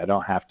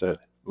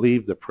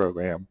leave the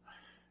program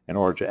in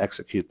order to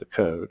execute the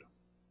code.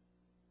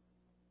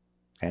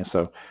 Okay,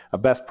 so a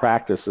best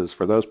practice is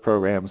for those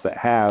programs that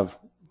have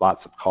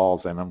lots of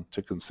calls in them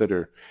to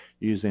consider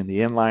using the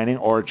inlining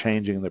or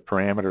changing the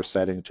parameter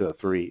setting to a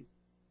 3.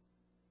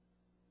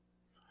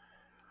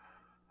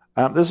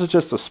 This is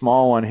just a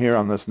small one here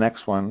on this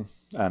next one,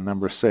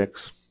 number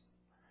 6.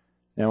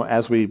 You know,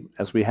 as we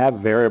have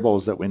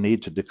variables that we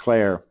need to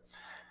declare,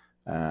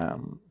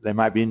 they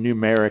might be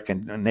numeric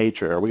in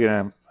nature. Are we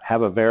going to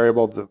have a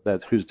variable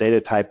whose data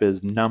type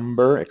is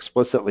number,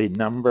 explicitly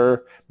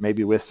number,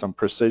 maybe with some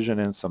precision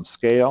and some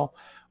scale,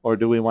 or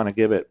do we want to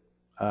give it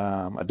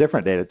a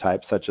different data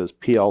type such as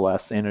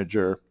PLS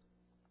integer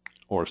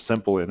or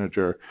simple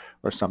integer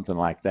or something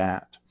like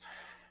that?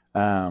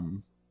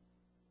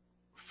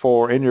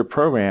 For in your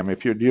program,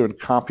 if you're doing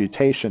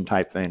computation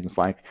type things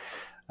like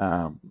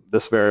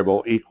this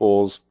variable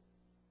equals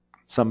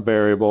some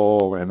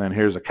variable and then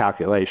here's a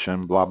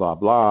calculation, blah, blah,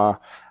 blah,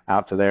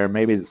 out to there.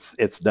 Maybe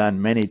it's done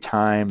many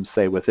times,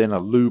 say within a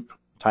loop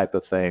type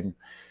of thing.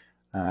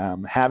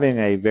 Having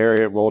a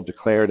variable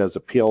declared as a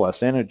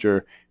PLS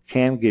integer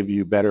can give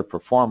you better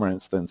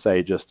performance than,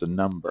 say, just a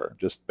number,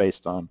 just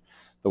based on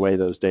the way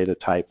those data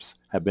types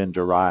have been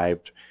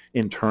derived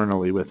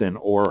internally within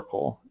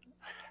Oracle.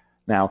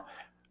 Now,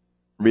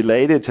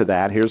 related to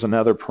that, here's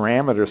another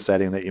parameter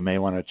setting that you may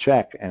want to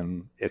check,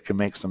 and it can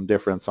make some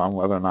difference on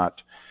whether or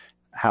not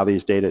how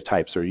these data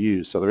types are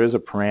used. So there is a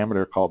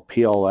parameter called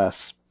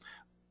PLSQL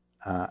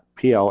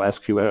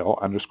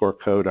underscore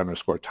code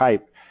underscore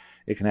type.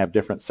 It can have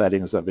different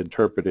settings of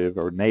interpretive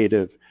or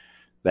native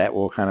that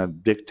will kind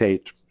of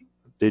dictate,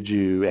 did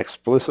you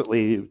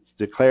explicitly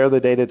declare the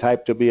data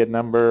type to be a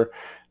number?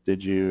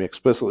 Did you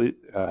explicitly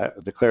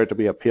declare it to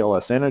be a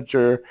PLS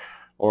integer?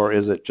 Or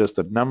is it just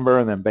a number,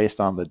 and then based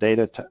on the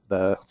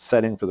the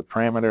setting for the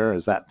parameter,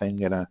 is that thing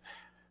going to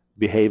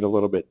behave a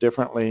little bit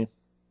differently?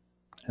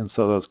 And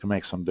so those can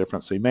make some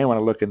difference. So you may want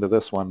to look into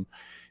this one.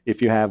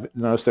 If you have,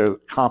 notice there are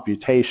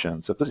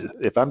computations.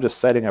 If I'm just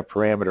setting a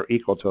parameter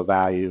equal to a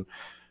value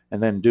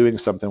and then doing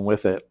something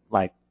with it,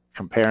 like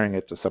comparing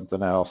it to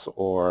something else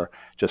or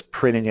just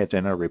printing it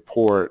in a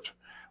report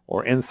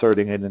or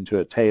inserting it into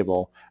a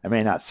table, I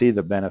may not see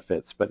the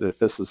benefits. But if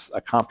this is a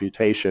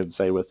computation,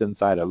 say with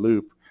inside a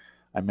loop,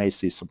 I may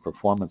see some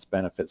performance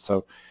benefits.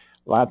 So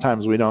a lot of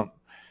times we don't,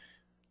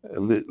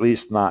 at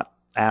least not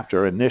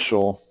after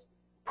initial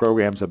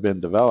programs have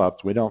been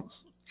developed, we don't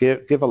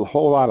give a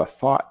whole lot of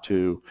thought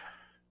to,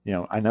 you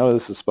know, I know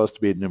this is supposed to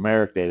be a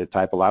numeric data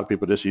type. A lot of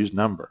people just use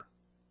number.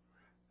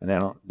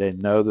 And they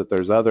know that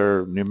there's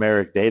other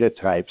numeric data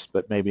types,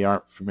 but maybe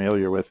aren't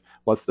familiar with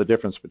what's the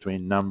difference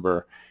between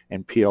number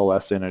and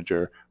PLS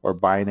integer or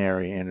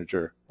binary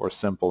integer or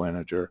simple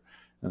integer.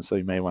 And so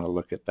you may want to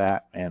look at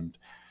that. And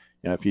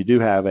you know, if you do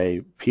have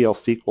a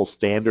PL/SQL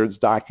standards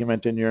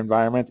document in your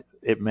environment,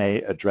 it may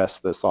address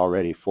this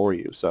already for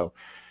you. So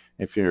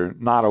if you're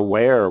not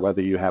aware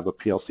whether you have a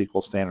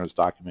PL/SQL standards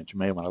document, you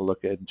may want to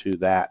look into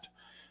that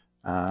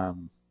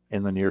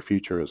in the near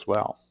future as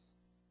well.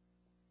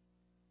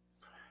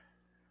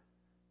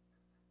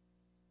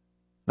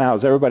 Now,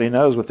 as everybody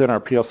knows, within our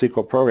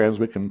PL/SQL programs,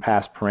 we can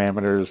pass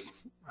parameters,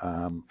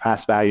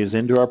 pass values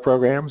into our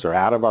programs or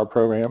out of our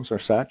programs or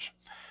such.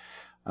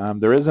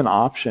 There is an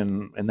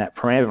option in that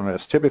parameter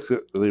list.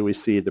 Typically, we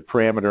see the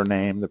parameter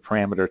name, the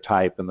parameter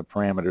type, and the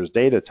parameter's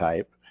data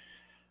type.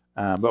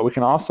 But we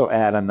can also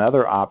add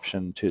another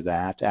option to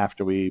that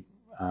after we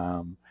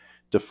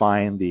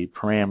define the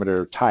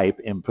parameter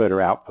type, input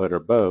or output or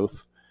both.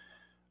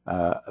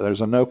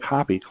 There's a no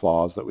copy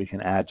clause that we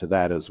can add to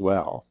that as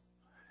well.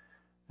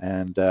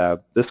 And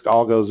this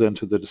all goes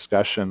into the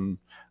discussion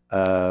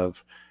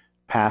of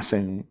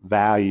passing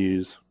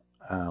values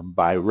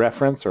by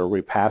reference, or are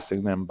we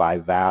passing them by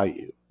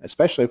value,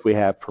 especially if we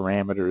have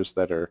parameters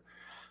that are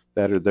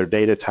their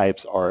data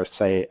types are,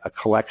 say, a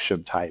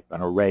collection type,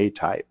 an array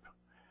type,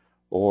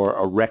 or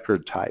a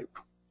record type.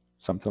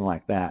 something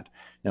like that.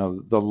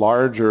 The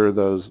larger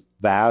those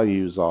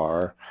values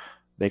are,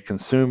 they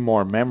consume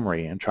more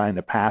memory, and trying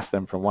to pass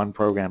them from one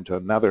program to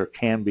another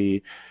can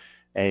be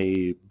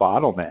a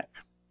bottleneck.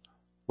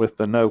 With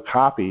the no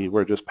copy,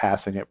 we're just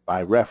passing it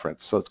by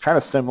reference. So it's kind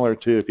of similar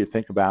to, if you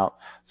think about,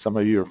 some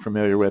of you are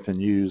familiar with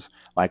and use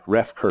like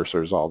ref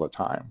cursors all the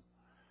time.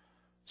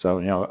 So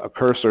a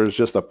cursor is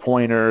just a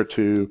pointer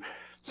to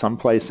some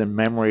place in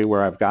memory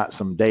where I've got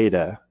some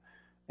data,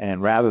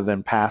 and rather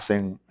than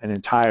passing an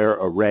entire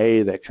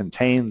array that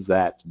contains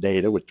that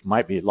data, which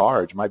might be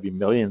large, might be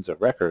millions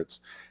of records,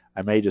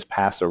 I may just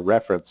pass a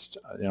reference,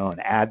 an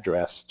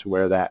address to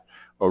where that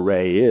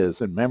array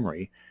is in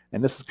memory.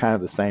 And this is kind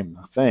of the same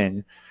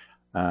thing,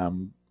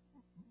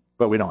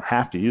 but we don't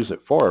have to use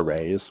it for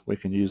arrays. We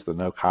can use the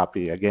no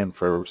copy, again,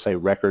 for, say,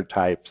 record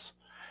types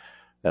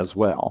as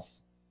well.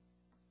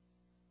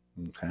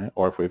 Okay,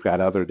 or if we've got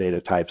other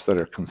data types that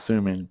are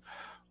consuming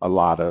a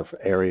lot of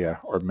area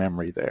or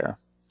memory there.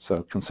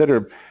 So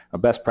consider a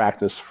best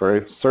practice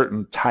for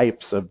certain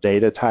types of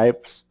data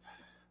types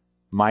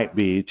might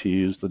be to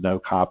use the no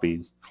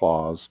copy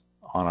clause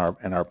in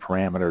our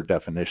parameter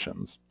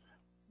definitions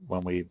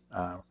when we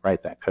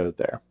write that code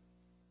there.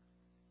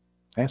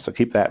 Okay, so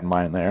keep that in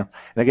mind there.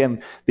 And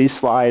again, these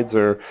slides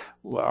are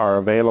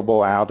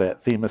available out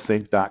at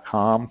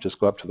themisinc.com. Just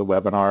go up to the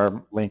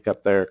webinar link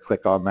up there,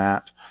 click on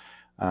that.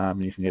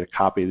 You can get a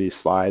copy of these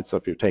slides, so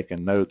if you're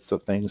taking notes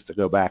of things to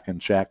go back and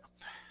check,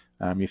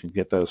 you can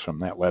get those from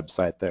that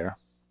website there.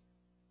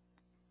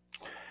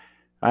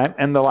 All right,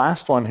 and the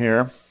last one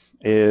here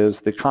is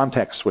the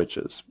context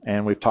switches.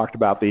 And we've talked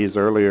about these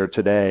earlier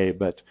today,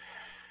 but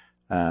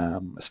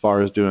as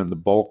far as doing the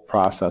bulk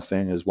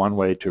processing is one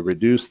way to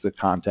reduce the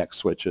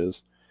context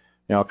switches.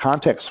 A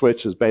context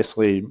switch is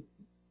basically,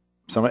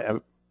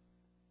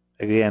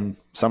 again,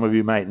 some of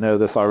you might know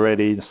this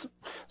already,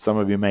 some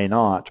of you may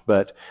not,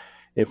 but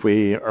if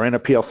we are in a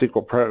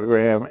PL/SQL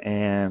program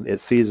and it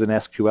sees an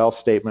SQL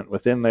statement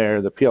within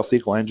there, the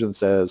PL/SQL engine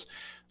says,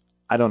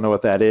 I don't know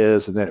what that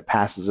is, and then it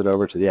passes it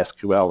over to the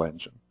SQL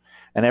engine.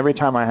 And every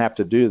time I have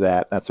to do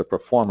that, that's a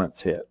performance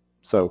hit.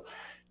 So,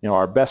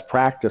 our best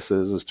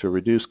practices is to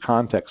reduce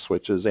context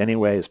switches any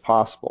way as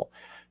possible.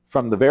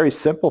 From the very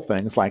simple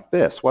things like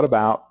this, what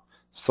about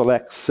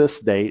select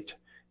sysdate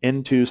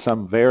into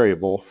some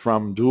variable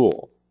from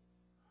dual?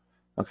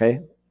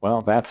 Okay,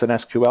 well, that's an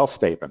SQL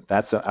statement.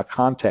 That's a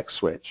context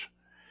switch.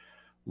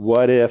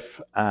 What if,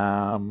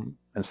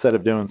 instead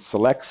of doing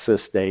select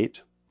sysdate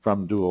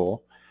from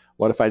dual,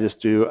 what if I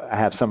just I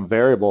have some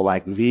variable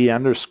like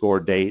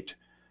v_date :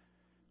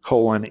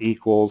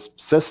 equals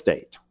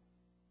sysdate?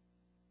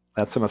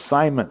 That's an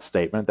assignment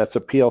statement. That's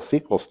a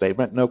PL/SQL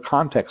statement. No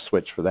context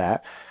switch for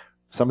that.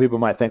 Some people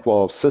might think,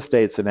 well,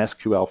 sysdate's an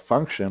SQL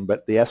function,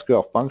 but the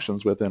SQL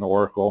functions within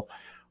Oracle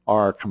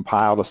are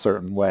compiled a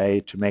certain way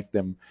to make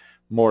them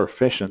more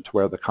efficient, to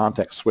where the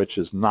context switch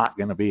is not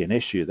going to be an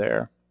issue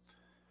there.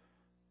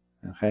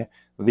 Okay.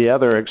 The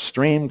other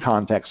extreme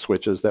context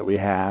switches that we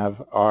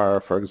have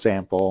are, for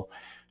example,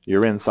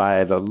 you're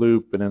inside a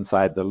loop, and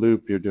inside the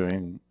loop you're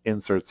doing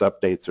inserts,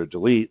 updates, or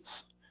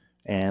deletes,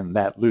 and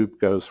that loop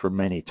goes for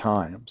many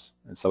times.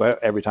 And so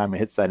every time it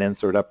hits that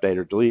insert, update,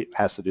 or delete, it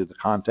has to do the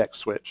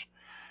context switch.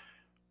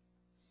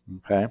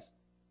 Okay.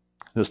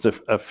 Just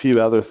a few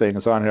other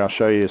things on here. I'll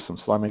show you some.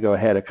 So let me go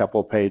ahead a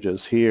couple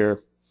pages here.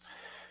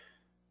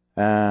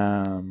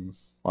 One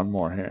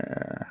more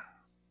here.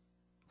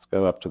 Let's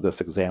go up to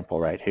this example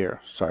right here.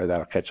 Sorry,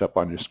 that'll catch up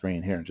on your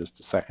screen here in just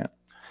a second.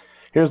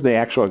 Here's the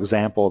actual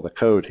example of the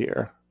code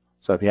here.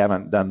 So if you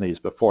haven't done these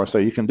before, so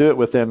you can do it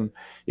within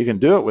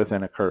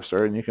a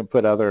cursor, and you can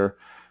put other,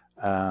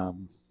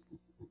 and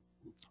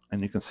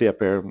you can see up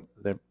here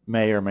that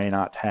may or may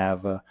not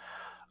have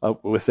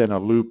within a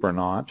loop or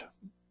not.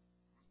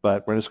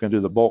 But we're just going to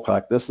do the bulk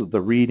collect. This is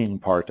the reading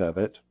part of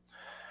it.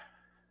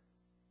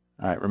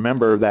 All right,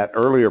 remember that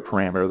earlier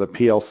parameter, the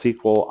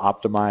PL/SQL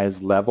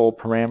optimized level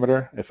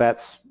parameter. If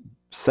that's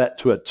set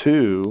to a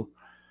 2,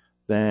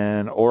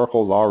 then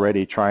Oracle's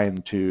already trying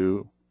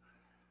to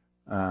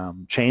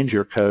change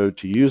your code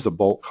to use a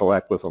bulk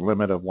collect with a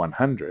limit of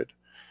 100.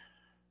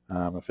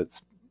 If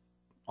it's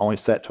only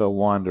set to a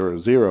 1 or a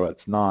 0,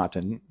 it's not,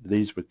 and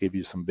these would give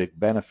you some big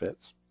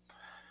benefits.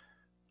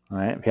 All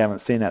right, if you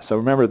haven't seen that. So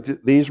remember,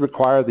 these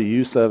require the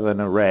use of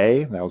an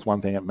array. That was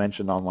one thing it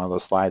mentioned on one of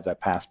those slides I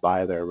passed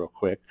by there real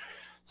quick.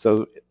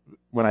 So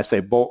when I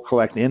say bulk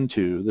collect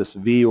into, this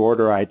V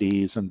order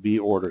IDs and V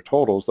order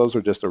totals, those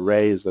are just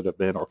arrays that have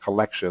been, or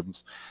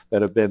collections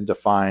that have been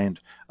defined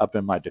up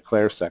in my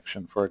declare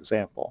section, for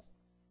example.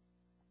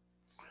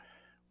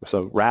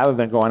 So rather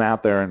than going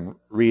out there and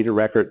read a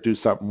record, do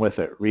something with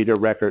it, read a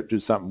record, do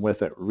something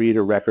with it, read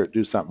a record,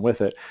 do something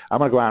with it, I'm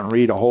going to go out and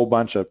read a whole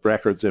bunch of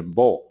records in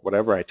bulk,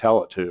 whatever I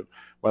tell it to,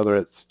 whether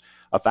it's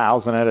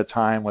 1,000 at a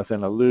time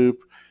within a loop,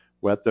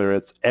 whether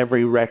it's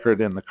every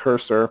record in the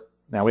cursor.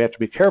 Now we have to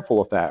be careful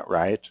with that,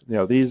 right?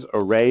 These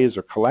arrays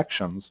or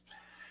collections,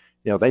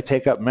 they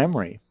take up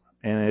memory.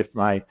 And if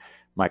my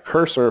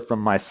cursor from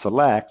my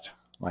select,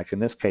 like in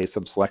this case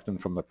I'm selecting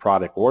from the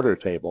product order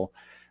table,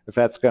 if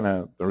that's going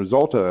to, the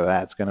result of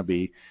that's going to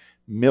be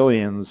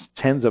millions,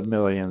 tens of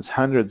millions,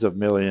 hundreds of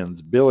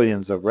millions,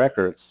 billions of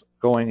records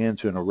going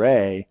into an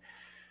array,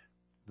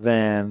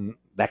 then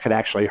that could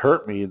actually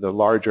hurt me the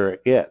larger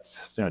it gets.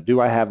 Do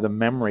I have the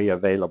memory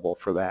available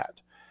for that?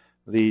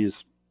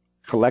 These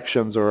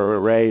collections or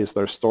arrays,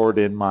 they're stored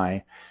in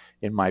my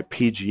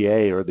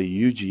PGA or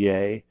the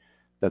UGA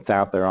that's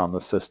out there on the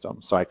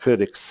system. So I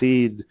could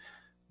exceed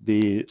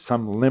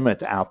some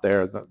limit out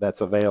there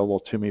that's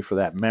available to me for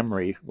that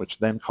memory, which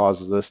then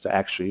causes this to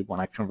actually, when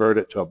I convert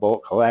it to a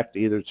bulk collect,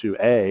 either to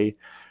A,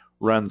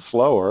 run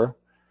slower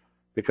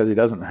because he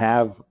doesn't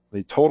have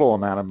the total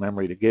amount of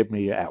memory to give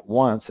me at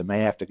once and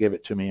may have to give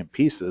it to me in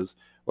pieces,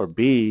 or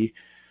B,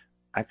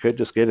 I could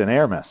just get an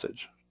error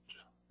message,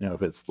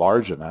 if it's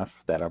large enough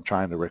that I'm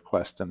trying to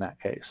request in that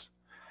case.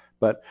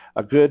 But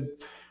a good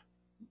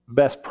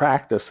best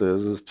practice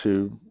is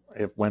to,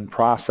 when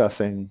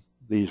processing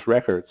these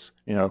records,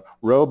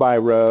 row by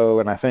row,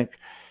 and I think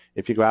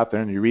if you go out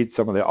there and you read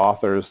some of the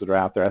authors that are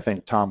out there, I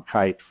think Tom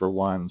Kite, for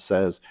one,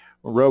 says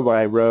row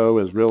by row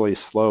is really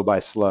slow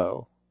by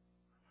slow.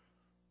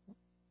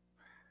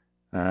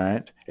 All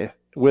right,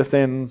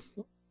 within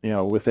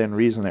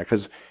reason there,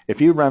 because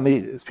if you run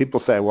these, people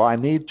say, well, I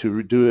need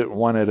to do it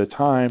one at a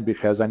time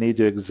because I need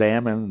to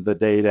examine the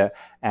data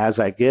as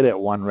I get it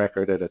one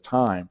record at a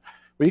time.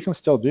 Well, you can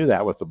still do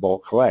that with the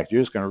bulk collect.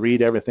 You're just going to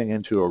read everything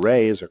into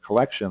arrays or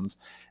collections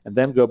and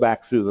then go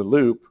back through the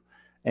loop,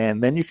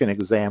 and then you can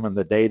examine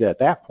the data at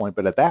that point.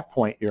 But at that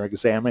point, you're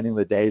examining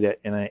the data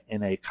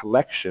in a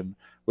collection,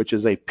 which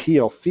is a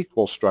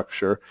PL/SQL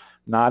structure,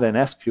 not an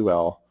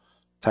SQL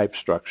type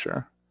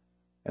structure.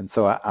 And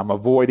so I'm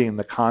avoiding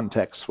the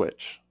context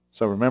switch.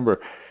 So remember,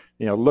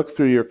 look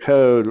through your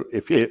code.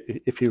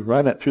 If you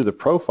run it through the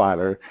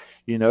profiler,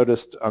 you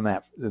noticed in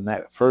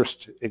that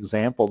first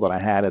example that I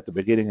had at the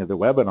beginning of the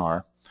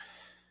webinar,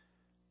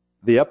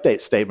 the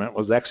update statement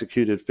was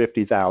executed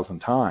 50,000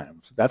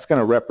 times. That's going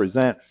to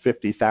represent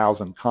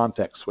 50,000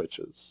 context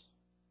switches.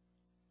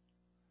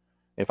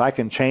 If I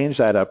can change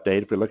that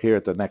update, if we look here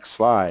at the next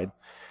slide,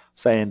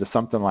 saying to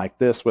something like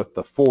this with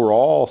the for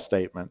all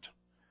statement,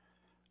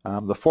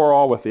 the for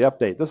all with the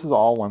update, this is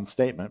all one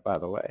statement, by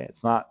the way.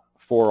 It's not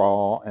for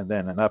all and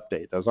then an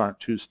update. Those aren't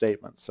two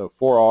statements. So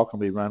for all can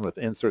be run with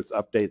inserts,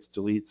 updates,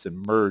 deletes,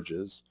 and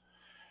merges.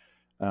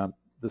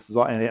 This is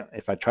all, and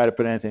if I try to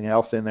put anything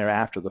else in there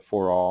after the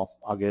for all,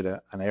 I'll get an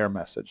error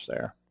message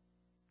there.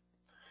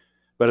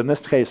 But in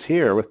this case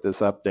here, with this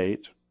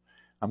update,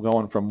 I'm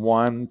going from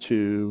 1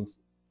 to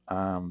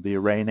the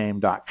array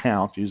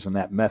name.count, using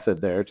that method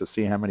there to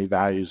see how many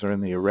values are in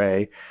the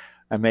array.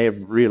 I may have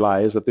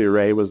realized that the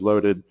array was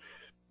loaded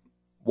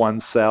one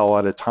cell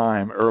at a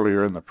time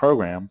earlier in the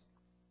program,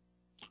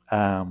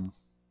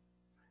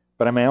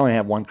 but I may only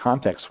have one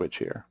context switch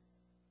here,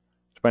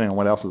 depending on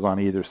what else is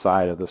on either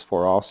side of this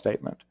for all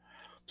statement.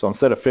 So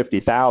instead of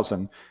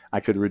 50,000,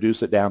 I could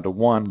reduce it down to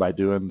 1 by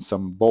doing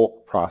some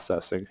bulk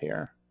processing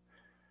here,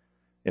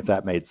 if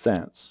that made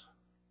sense.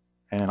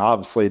 And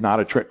obviously not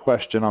a trick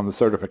question on the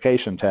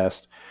certification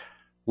test,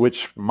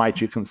 which might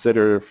you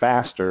consider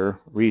faster,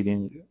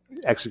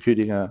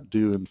 executing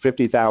doing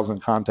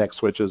 50,000 context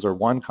switches or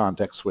one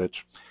context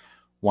switch?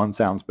 One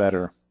sounds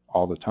better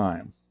all the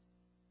time.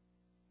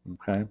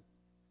 Okay?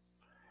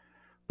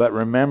 But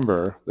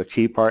remember, the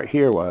key part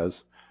here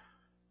was,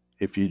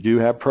 if you do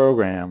have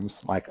programs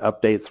like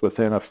updates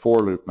within a for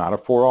loop, not a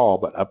for all,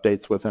 but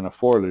updates within a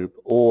for loop,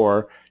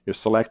 or you're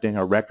selecting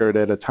a record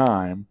at a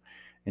time,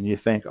 and you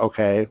think,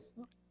 okay,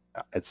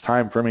 it's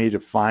time for me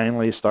to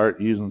finally start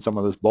using some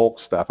of this bulk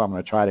stuff, I'm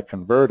going to try to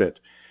convert it,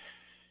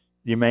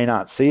 you may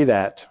not see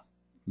that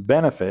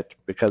benefit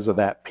because of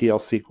that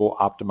PL/SQL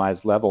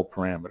optimized level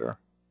parameter.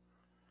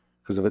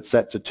 Because if it's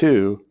set to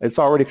 2, it's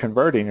already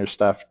converting your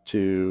stuff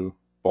to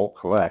bulk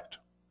collect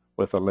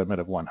with a limit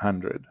of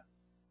 100.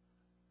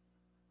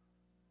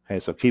 Okay,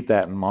 so keep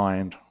that in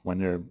mind when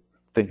you're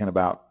thinking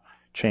about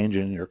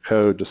changing your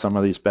code to some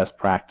of these best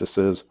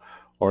practices,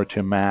 or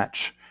to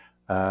match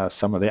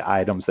some of the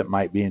items that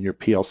might be in your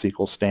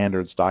PL/SQL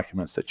standards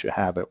documents that you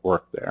have at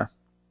work there.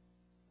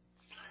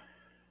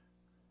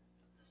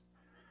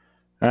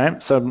 All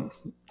right, so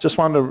just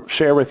wanted to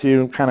share with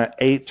you kind of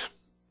 8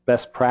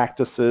 best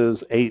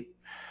practices, 8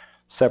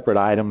 separate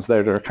items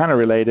that are kind of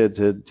related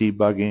to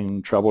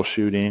debugging,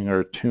 troubleshooting,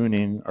 or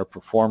tuning or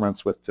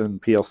performance within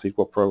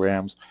PL/SQL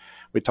programs.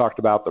 We talked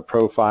about the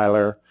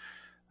profiler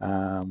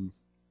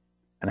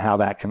and how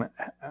that can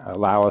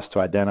allow us to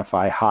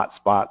identify hot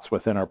spots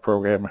within our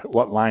program,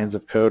 what lines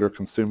of code are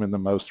consuming the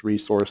most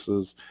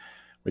resources.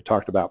 We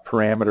talked about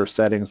parameter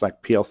settings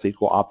like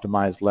PL/SQL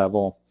optimized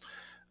level.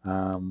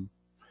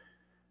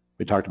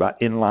 We talked about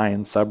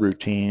inline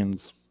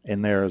subroutines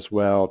in there as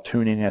well,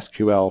 tuning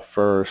SQL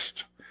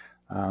first,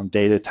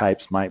 data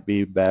types might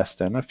be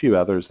best, and a few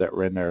others that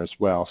were in there as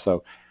well.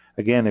 So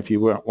again, if you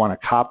want a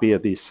copy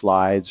of these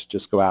slides,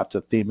 just go out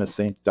to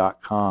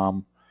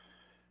themisinc.com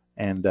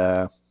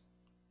and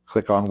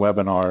click on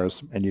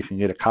webinars, and you can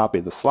get a copy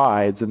of the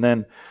slides. And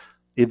then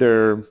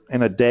either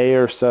in a day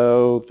or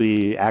so,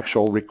 the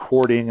actual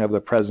recording of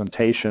the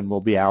presentation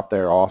will be out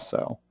there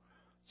also,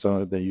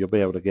 so that you'll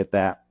be able to get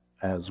that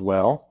as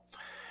well.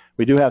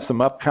 We do have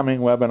some upcoming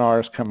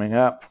webinars coming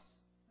up.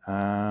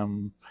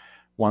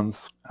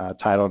 One's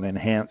titled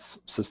Enhanced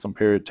System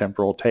Period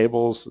Temporal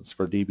Tables. It's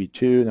for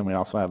DB2. Then we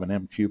also have an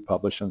MQ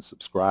Publish and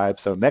Subscribe.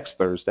 So next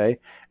Thursday,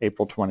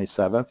 April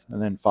 27th,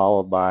 and then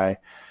followed by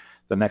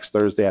the next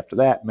Thursday after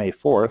that, May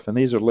 4th. And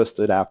these are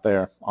listed out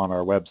there on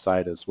our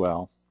website as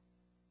well.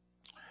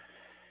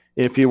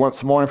 If you want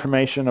some more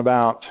information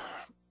about,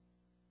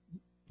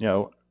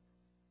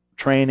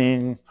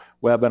 training,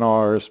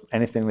 webinars,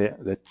 anything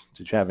that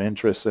you have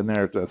interest in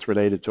there that's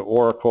related to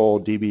Oracle,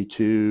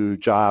 DB2,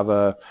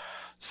 Java,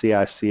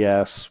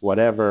 CICS,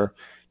 whatever,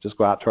 just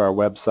go out to our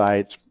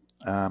website.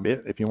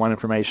 If you want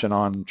information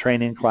on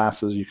training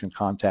classes, you can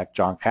contact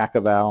John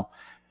Cacaval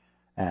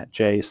at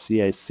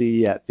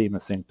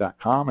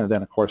jcac@themisinc.com. And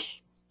then, of course,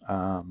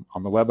 on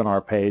the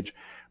webinar page,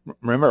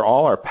 remember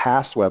all our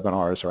past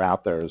webinars are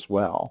out there as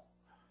well.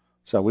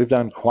 So we've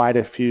done quite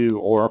a few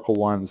Oracle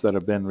ones that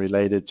have been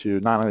related to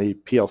not only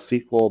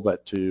PL/SQL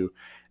but to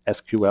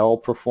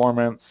SQL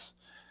performance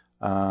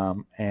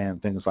and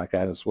things like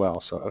that as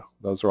well. So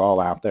those are all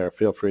out there.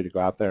 Feel free to go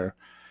out there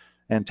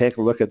and take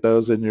a look at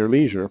those in your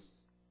leisure.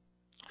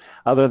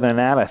 Other than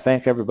that, I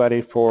thank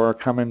everybody for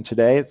coming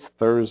today. It's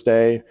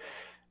Thursday,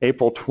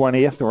 April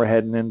 20th, and we're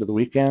heading into the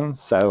weekend.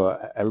 So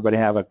everybody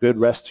have a good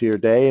rest of your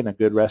day and a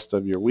good rest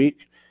of your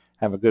week.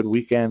 Have a good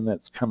weekend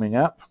that's coming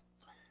up.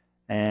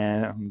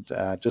 And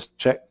just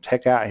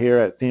check out here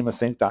at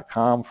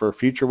themisinc.com for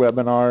future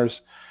webinars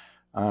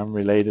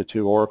related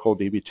to Oracle,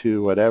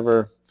 DB2,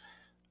 whatever.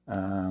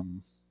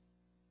 And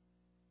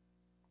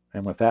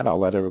with that, I'll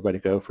let everybody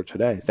go for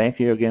today. Thank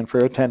you again for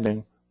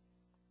attending.